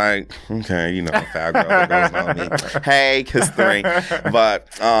head, I'm like, okay, you know, fat girl that goes on me. Hey, kiss the ring. But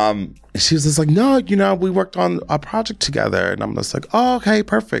she was just like, no, you know, we worked on a project together. And I'm just like, oh, okay,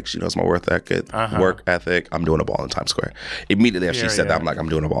 perfect. She knows my work ethic. I'm doing a ball in Times Square. Immediately after she said that, I'm like, I'm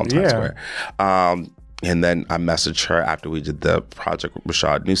doing a ball in Times Square. And then I messaged her after we did the project with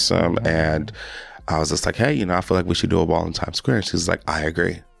Rashad Newsom. And I was just like, hey, you know, I feel like we should do a ball in Times Square. And she was like, I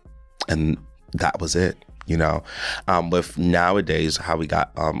agree. And that was it. You know, with Nowadays, how we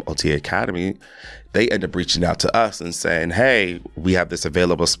got OTA Academy, they end up reaching out to us and saying, hey, we have this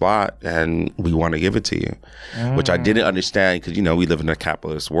available spot and we want to give it to you, which I didn't understand because, you know, we live in a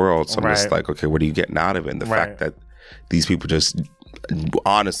capitalist world. So I'm just like, okay, what are you getting out of it? And the fact that these people just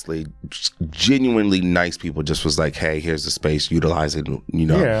honestly, genuinely nice people just was like, hey, here's the space, utilize it, you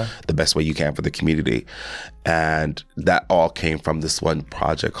know, the best way you can for the community. And that all came from this one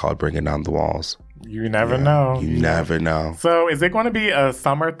project called Bringing Down the Walls. You never know. You never know. So is it going to be a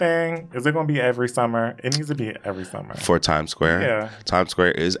summer thing? Is it going to be every summer? It needs to be every summer. For Times Square? Yeah. Times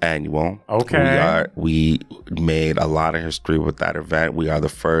Square is annual. Okay. We made a lot of history with that event. We are the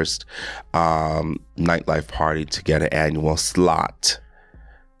first nightlife party to get an annual slot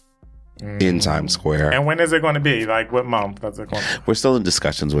in Times Square. And when is it going to be? Like, what month is it going to be? We're still in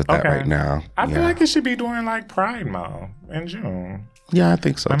discussions with that right now. I feel like it should be during, like, Pride Month in June. Yeah, I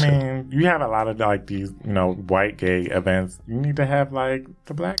think so, too. I mean, you have a lot of, like, these, you know, white gay events. You need to have, like,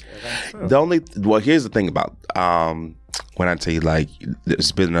 the black events, too. Well, here's the thing about, when I tell you, like,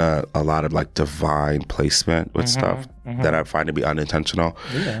 there's been a lot of, like, divine placement with stuff that I find to be unintentional.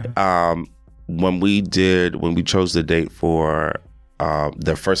 Yeah. When we chose the date for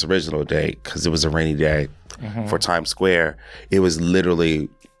the first original date, because it was a rainy day for Times Square, it was literally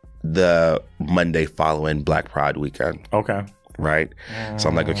the Monday following Black Pride weekend. Okay. Right? So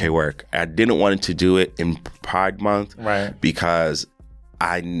I'm like, okay, work. I didn't want to do it in Pride Month. Right. Because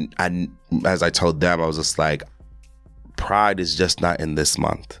I as I told them, I was just like, Pride is just not in this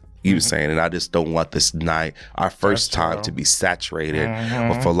month. You were saying, and I just don't want this night, our first time, to be saturated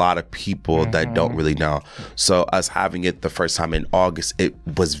with a lot of people that don't really know. So us having it the first time in August, it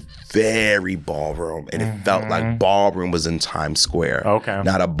was very ballroom, and it felt like ballroom was in Times Square. Okay.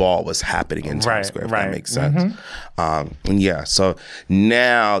 Not a ball was happening in Times Square, if that makes sense. And yeah, so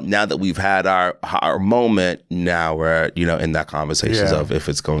now that we've had our moment, now we're, in that conversations of if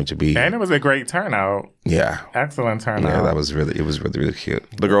it's going to be. And it was a great turnout. Yeah. Excellent turnout. Yeah, it was really, really cute.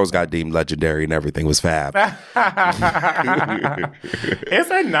 The girls got deemed legendary and everything was fab. It's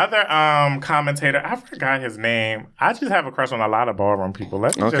another commentator. I forgot his name. I just have a crush on a lot of ballroom people.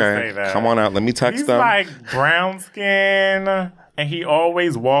 Let me just say that. Come on out. Let me text them. He's like brown skin, and he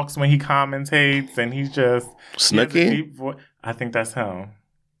always walks when he commentates, and he's just... Snooki? I think that's him.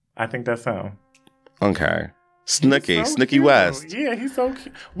 Okay. Snooki. So Snooki cute. West. Yeah, he's so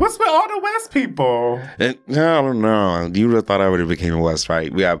cute. What's with all the West people? I don't know. You would have thought I would have became West,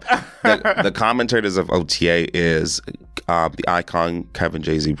 right? We have the commentators of OTA is the icon Kevin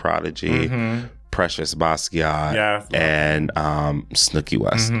Jay-Z Prodigy, Precious Basquiat, and Snooki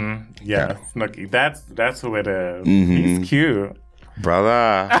West. Yeah, Snooki. That's who it is. He's cute.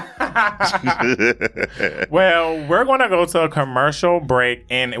 Brother. Well, we're going to go to a commercial break,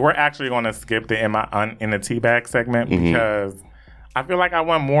 and we're actually going to skip the in the teabag segment because I feel like I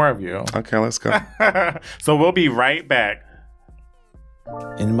want more of you. Okay, let's go. So we'll be right back.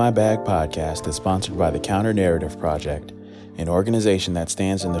 In My Bag podcast is sponsored by the Counter Narrative Project, an organization that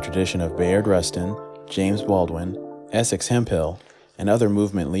stands in the tradition of Bayard Rustin, James Baldwin, Essex Hemphill, and other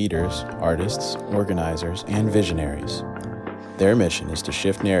movement leaders, artists, organizers, and visionaries. Their mission is to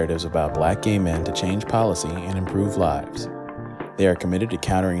shift narratives about Black gay men to change policy and improve lives. They are committed to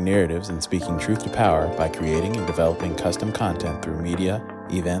countering narratives and speaking truth to power by creating and developing custom content through media,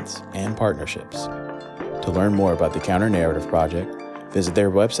 events, and partnerships. To learn more about the Counter Narrative Project, visit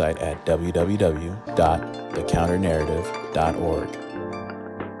their website at www.thecounternarrative.org.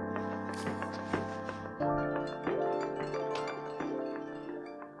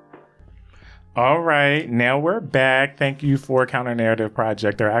 All right, now we're back. Thank you for Counter Narrative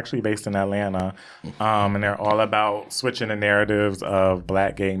Project. They're actually based in Atlanta, and they're all about switching the narratives of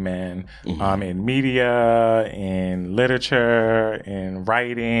Black gay men in media, in literature, in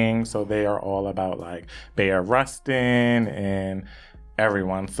writing. So they are all about like Bayard Rustin and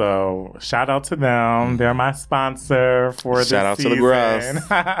everyone. So shout out to them. They're my sponsor for this season. Shout out to the girls.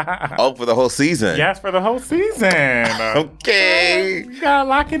 Oh, for the whole season? Yes, for the whole season. Okay. So you gotta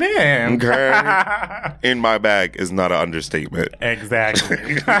lock it in. Okay. In my bag is not an understatement.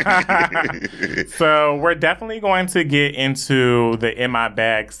 Exactly. So we're definitely going to get into the In My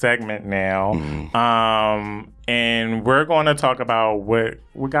Bag segment now. And we're going to talk about what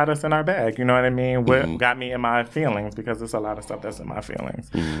got us in our bag. You know what I mean? What got me in my feelings, because there's a lot of stuff that's in my feelings.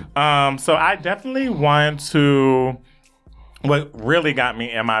 So I definitely want to... What really got me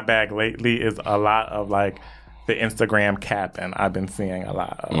in my bag lately is a lot of like the Instagram capping. I've been seeing a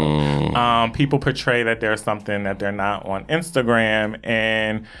lot of. People portray that there's something that they're not on Instagram.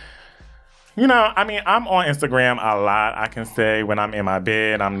 And... You know, I mean, I'm on Instagram a lot. I can say when I'm in my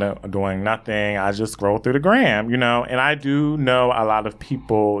bed, I'm doing nothing. I just scroll through the gram, you know. And I do know a lot of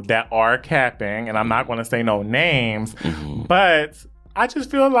people that are capping, and I'm not going to say no names, but I just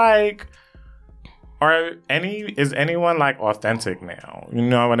feel like, is anyone like authentic now? You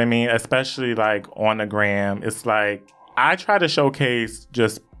know what I mean? Especially like on the gram. It's like, I try to showcase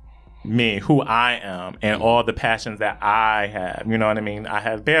just me, who I am, and all the passions that I have. You know what I mean? I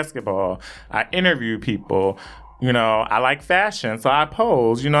have basketball. I interview people. You know, I like fashion, so I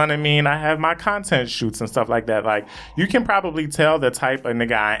pose. You know what I mean? I have my content shoots and stuff like that. Like, you can probably tell the type of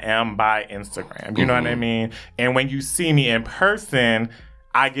nigga I am by Instagram. You know what I mean? And when you see me in person,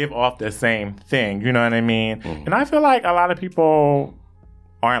 I give off the same thing. You know what I mean? And I feel like a lot of people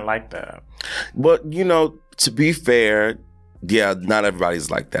aren't like that. But, you know, to be fair... Yeah, not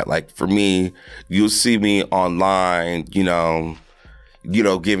everybody's like that. Like for me, you'll see me online, you know,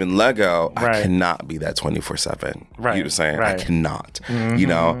 giving Lego. Right. I cannot be that 24/7. Right. You know what I'm saying? Right. I cannot. You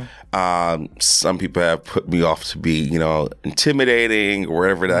know, some people have put me off to be, you know, intimidating or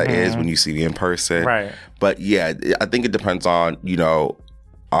whatever that is when you see me in person. Right. But yeah, I think it depends on, you know,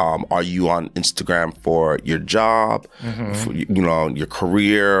 are you on Instagram for your job, for, you know, your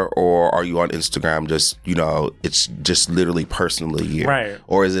career, or are you on Instagram just, you know, it's just literally personally you? Right.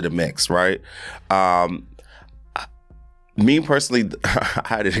 Or is it a mix, right? Me personally, I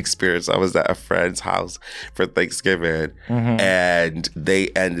had an experience. I was at a friend's house for Thanksgiving, and they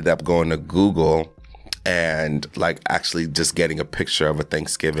ended up going to Google and like actually just getting a picture of a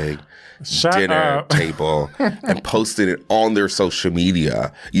Thanksgiving Shut dinner up. table and posting it on their social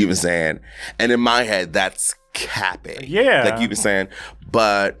media. You know what I'm saying? And in my head, that's capping. Yeah. Like you were saying.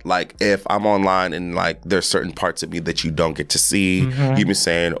 But like if I'm online and like there's certain parts of me that you don't get to see, you been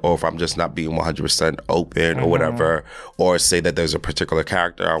saying, or if I'm just not being 100% open or whatever, or say that there's a particular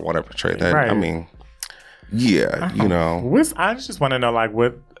character I want to portray, then I Right. mean, yeah, you know. I just want to know, like,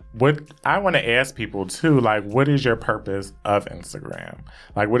 what I want to ask people too, like, what is your purpose of Instagram?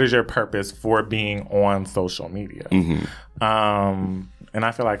 Like, what is your purpose for being on social media? And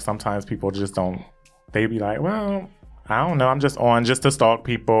I feel like sometimes people just don't. They be like, well, I don't know. I'm just on just to stalk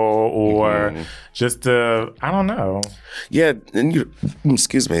people or just to, I don't know. Yeah, and you,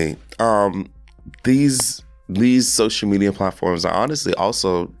 excuse me. These social media platforms are honestly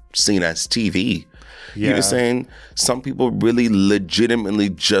also seen as TV. You Yeah. were saying some people really legitimately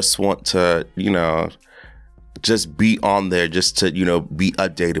just want to, you know, just be on there just to, you know, be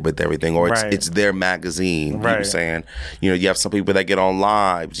updated with everything, or Right. it's their magazine. You were Right. saying, you know, you have some people that get on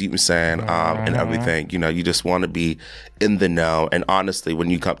lives. You were saying, and everything. You know, you just want to be in the know. And honestly,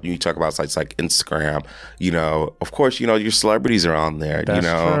 when you talk about sites like Instagram, you know, of course, you know, your celebrities are on there. That's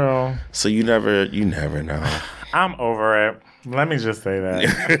you know, true. so you never know. I'm over it. Let me just say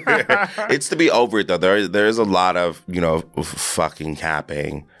that. It's to be over it though. There's a lot of, you know, fucking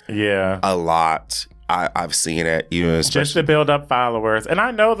capping. Yeah. A lot. I've seen it, you know, Just especially to build up followers. And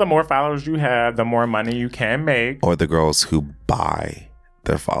I know the more followers you have, the more money you can make. or the girls who buy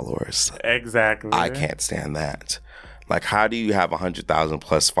their followers. Exactly. I can't stand that. Like, how do you have 100,000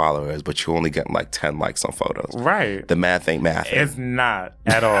 plus followers, but you only get like 10 likes on photos? Right. The math ain't math. It's not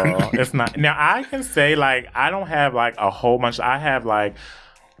at all. It's not. Now, I can say, like, I don't have, like, a whole bunch. I have, like,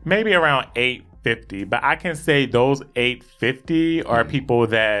 maybe around 850. But I can say those 850 are people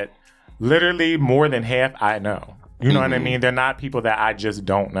that literally more than half I know. You know what I mean? They're not people that I just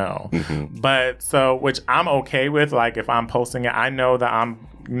don't know. But so, which I'm okay with. Like, if I'm posting it, I know that I'm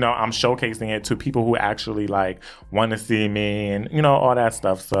showcasing it to people who actually, like, want to see me and, you know, all that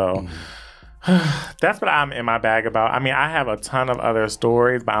stuff. So that's what I'm in my bag about. I mean, I have a ton of other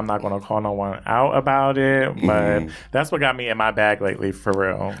stories, but I'm not going to call no one out about it. But that's what got me in my bag lately, for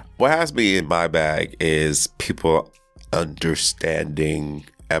real. What has me in my bag is people understanding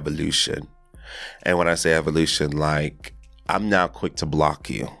evolution. And when I say evolution, like, I'm now quick to block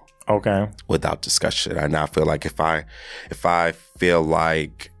you Okay. without discussion. I now feel like if I feel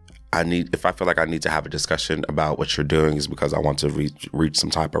like I need to have a discussion about what you're doing is because I want to reach some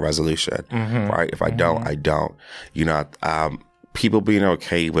type of resolution, right? If I don't, I don't. You know, people being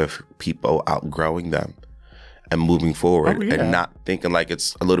okay with people outgrowing them and moving forward and not thinking like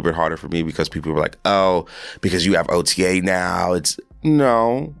it's a little bit harder for me because people were like, oh, because you have OTA now, it's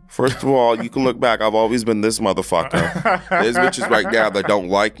no. First of all, you can look back. I've always been this motherfucker. There's bitches right now that don't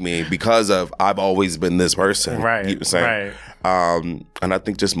like me because of I've always been this person. Right. You know what I'm saying? Right. And I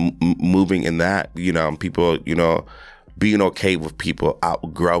think just moving in that, you know, people, you know, being okay with people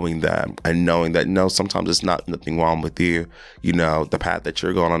outgrowing them and knowing that, no, sometimes it's nothing wrong with you. You know, the path that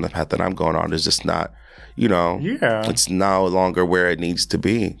you're going on, the path that I'm going on is just not, you know, it's no longer where it needs to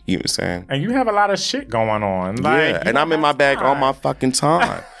be. You know what I'm saying? And you have a lot of shit going on. Like, Yeah, and I'm in my bag all my fucking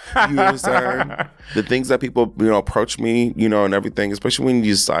time. You know what I'm saying? The things that people, you know, approach me, you know, and everything, especially when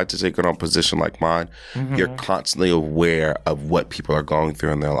you decide to take on a position like mine, you're constantly aware of what people are going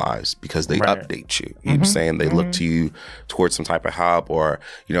through in their lives because they update you. You know what I'm saying? They look to you towards some type of help, or,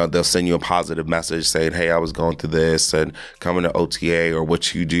 you know, they'll send you a positive message saying, hey, I was going through this and coming to OTA, or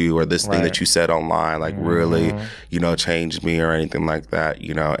what you do, or this thing that you said online, like really, you know, changed me or anything like that,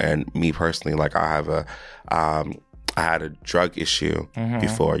 you know. And me personally, like, I had a drug issue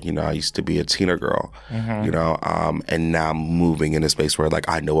before, you know. I used to be a teener girl, you know, and now I'm moving in a space where, like,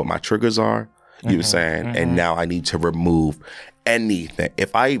 I know what my triggers are, you know what I'm saying? And now I need to remove anything.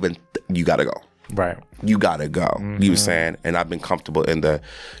 If I even, you gotta go. Right. You gotta go. You were saying, and I've been comfortable in the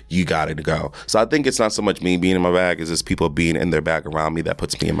you gotta go. So I think it's not so much me being in my bag, it's just people being in their bag around me that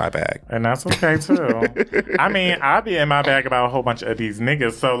puts me in my bag. And that's okay too. I mean, I'll be in my bag about a whole bunch of these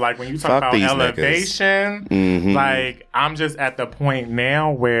niggas. So, like, when you talk about elevation, like, I'm just at the point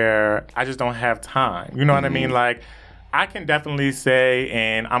now where I just don't have time. You know what I mean? Like, I can definitely say,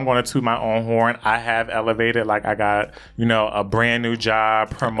 and I'm going to toot my own horn, I have elevated. Like, I got, you know, a brand new job,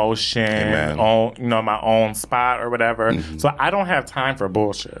 promotion, on, you know, my own spot or whatever. So I don't have time for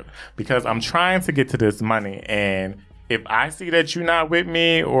bullshit because I'm trying to get to this money. And if I see that you're not with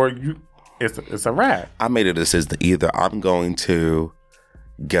me, or you, it's a wrap. I made a decision: either I'm going to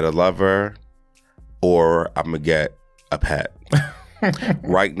get a lover or I'm going to get a pet.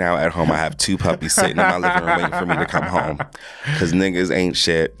 Right now at home, I have 2 puppies sitting in my living room waiting for me to come home. Because niggas ain't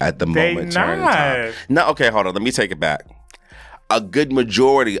shit at the moment. No, okay, hold on. Let me take it back. A good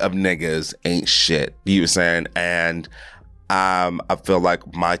majority of niggas ain't shit. You know what I'm saying? And I feel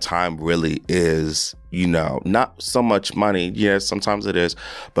like my time really is, you know, not so much money. Yeah, sometimes it is.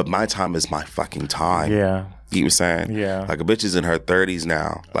 But my time is my fucking time. Yeah. You know what I'm saying? Yeah. Like a bitch is in her 30s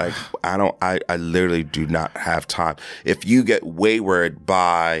now. Like I literally do not have time. If you get wayward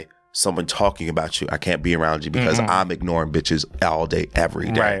by someone talking about you, I can't be around you because I'm ignoring bitches all day,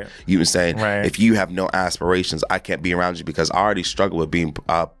 every day. Right. You know what I'm saying? Right. If you have no aspirations, I can't be around you because I already struggle with being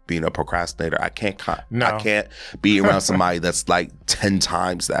a procrastinator. I can't be around somebody that's like 10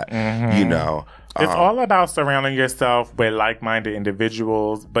 times that, you know? It's all about surrounding yourself with like-minded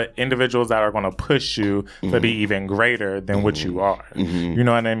individuals, but individuals that are going to push you to be even greater than what you are. You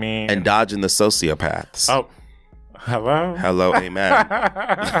know what I mean? And dodging the sociopaths. Oh, hello? Hello, amen.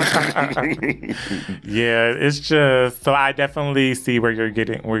 Yeah, it's just, so I definitely see where you're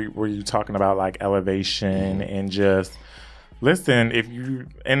getting, where you're talking about like elevation and just, listen,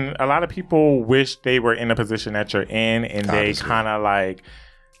 and a lot of people wish they were in a position that you're in and they kind of like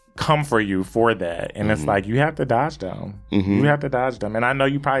come for you for that. And it's like, you have to dodge them. You have to dodge them. And I know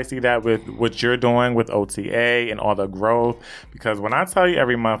you probably see that with what you're doing with OTA and all the growth, because when I tell you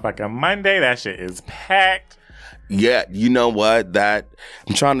every month, like a Monday, that shit is packed. Yeah, you know what? That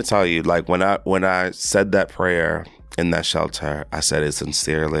I'm trying to tell you, like when I said that prayer in that shelter, I said it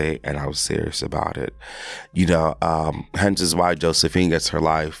sincerely and I was serious about it. You know, hence is why Josephine gets her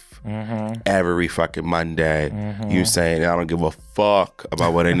life every fucking Monday. You saying, I don't give a fuck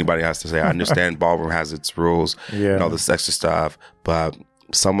about what anybody has to say. I understand ballroom has its rules and all this extra stuff, but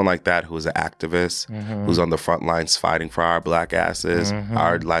someone like that who's an activist, who's on the front lines fighting for our black asses,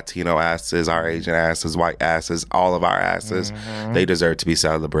 our Latino asses, our Asian asses, white asses, all of our asses, they deserve to be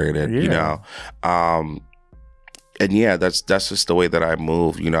celebrated, you know? And yeah, that's just the way that I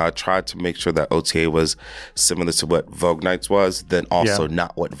move. You know, I tried to make sure that OTA was similar to what Vogue Nights was, then also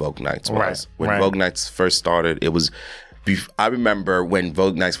not what Vogue Nights was. When Vogue Nights first started, it was, I remember when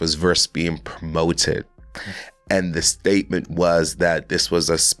Vogue Nights was first being promoted, and the statement was that this was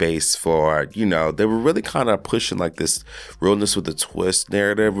a space for, you know, they were really kind of pushing like this realness with a twist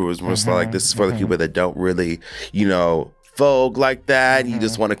narrative. It was more like, this is for the people that don't really, you know, Vogue like that. You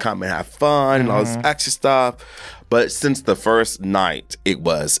just want to come and have fun and all this extra stuff. But since the first night, it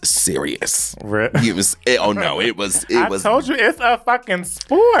was serious. It was. It was. I told you, it's a fucking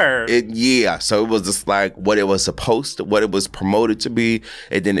sport. So it was just like what it was what it was promoted to be.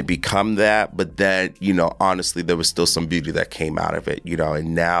 It didn't become that. But then, you know, honestly, there was still some beauty that came out of it. You know,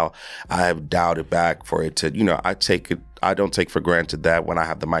 and now I have dialed it back for it to, you know, I don't take for granted that when I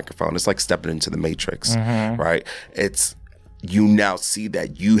have the microphone, it's like stepping into the Matrix, right? You now see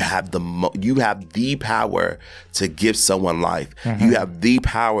that you have the power to give someone life. You have the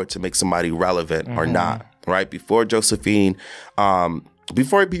power to make somebody relevant or not, right? Before Josephine,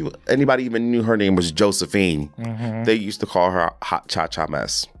 before anybody even knew her name was Josephine, they used to call her Hot Cha-Cha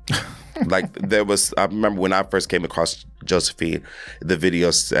Mess. Like I remember when I first came across Josephine, the video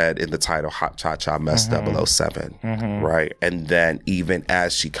said in the title, Hot Cha-Cha Mess 007, right? And then even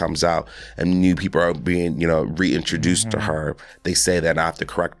as she comes out and new people are being, you know, reintroduced to her, they say that I have to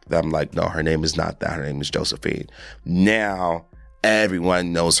correct them like, no, her name is not that. Her name is Josephine. Now,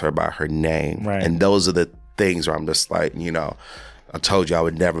 everyone knows her by her name. Right. And those are the things where I'm just like, you know, I told you I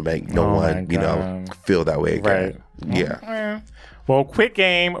would never make no one, you know, feel that way again. Right. Yeah. Well, quick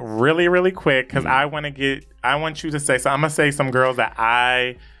game, really, really quick, because I want you to say, so I'm going to say some girls that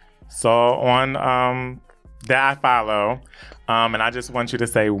I saw on, that I follow, and I just want you to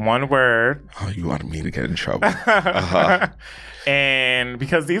say one word. Oh, you wanted me to get in trouble. And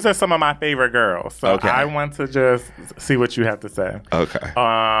because these are some of my favorite girls, so I want to just see what you have to say. Okay.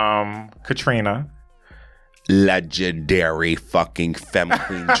 Katrina. Legendary fucking femme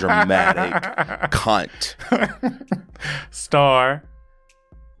queen, dramatic cunt. Star.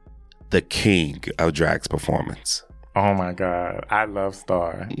 The king of drag's performance. Oh my God. I love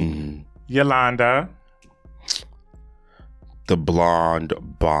Star. Yolanda. The blonde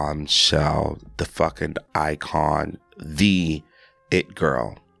bombshell. The fucking icon. The it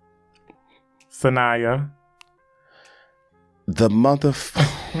girl. Sanaya. The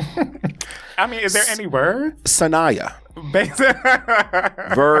motherfucker. I mean, is there any word? Sanaya.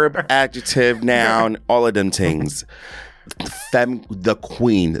 Verb, adjective, noun, all of them things. The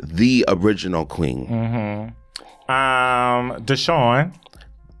queen, the original queen. Deshaun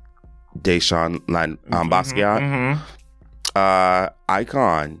Basquiat.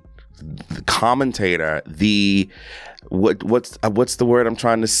 Icon, the commentator, the what's the word I'm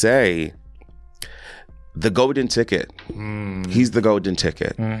trying to say? The golden ticket. He's the golden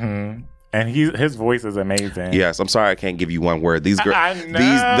ticket. Mm-hmm. And his voice is amazing. Yes, I'm sorry I can't give you one word. These girls, I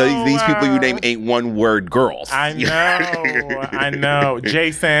know. these people you name ain't one word girls. I know. I know.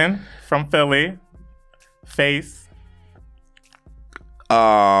 Jason from Philly. Face.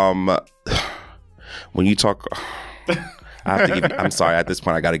 When you talk, I have to give you, I'm sorry. At this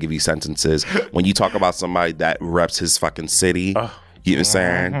point, I got to give you sentences. When you talk about somebody that reps his fucking city, you know what I'm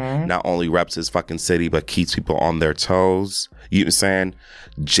saying? Not only reps his fucking city, but keeps people on their toes. You know what I'm saying?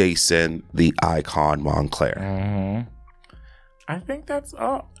 Jason, the icon Montclair. I think that's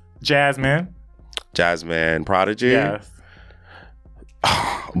all. Jasmine Prodigy. Yes.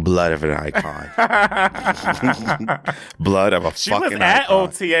 Blood of an icon. Blood of a She fucking was at icon.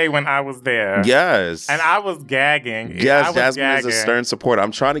 OTA when I was there. Yes. And I was gagging. Yes, I was Jasmine gagging. is a stern supporter.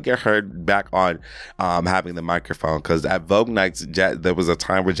 I'm trying to get her back on having the microphone because at Vogue Nights, there was a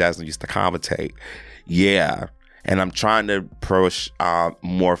time where Jasmine used to commentate. Yeah. And I'm trying to push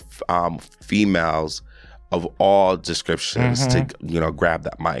more females of all descriptions to, grab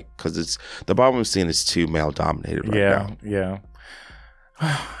that mic because it's the ballroom scene is too male dominated right now. Yeah.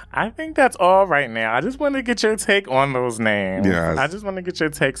 I think that's all right now. I just want to get your take on those names. Yes. I just want to get your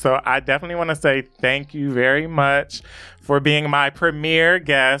take. So I definitely want to say thank you very much for being my premiere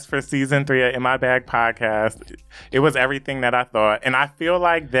guest for season 3 of In My Bag podcast. It was everything that I thought. And I feel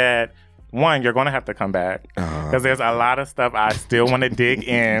like that, one, you're going to have to come back because there's a lot of stuff I still want to dig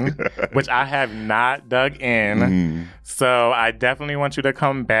in, which I have not dug in. So I definitely want you to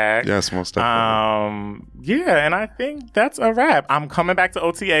come back. Yes, most definitely. Yeah, and I think that's a wrap. I'm coming back to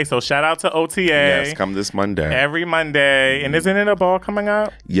OTA, so shout out to OTA. Yes, come this Monday. Every Monday. And isn't it a ball coming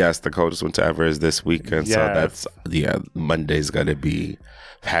up? Yes, the coldest winter ever is this weekend. Yes. So that's, Monday's going to be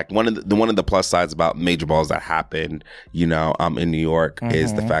packed. One of the plus sides about major balls that happen, in New York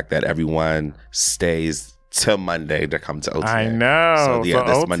is the fact that everyone stays till Monday to come to OTA. I know. So, this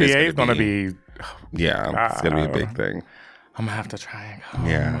OTA Monday's is going to be... Yeah, it's going to be a big thing. I'm going to have to try and go.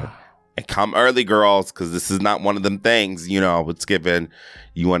 Yeah. And come early, girls, because this is not one of them things, it's given.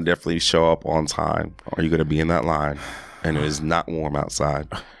 You want to definitely show up on time or you're going to be in that line. And it is not warm outside.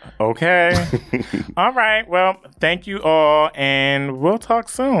 Okay. All right. Well, thank you all, and we'll talk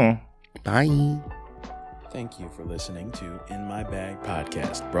soon. Bye. Thank you for listening to In My Bag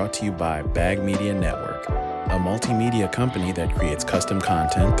podcast, brought to you by Bag Media Network, a multimedia company that creates custom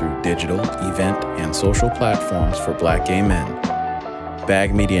content through digital, event, and social platforms for Black gay men.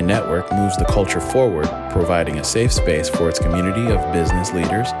 Bag Media Network moves the culture forward, providing a safe space for its community of business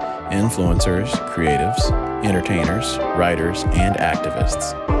leaders, influencers, creatives, entertainers, writers, and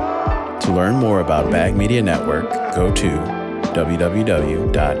activists. To learn more about Bag Media Network, go to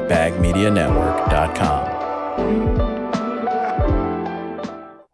www.bagmedianetwork.com.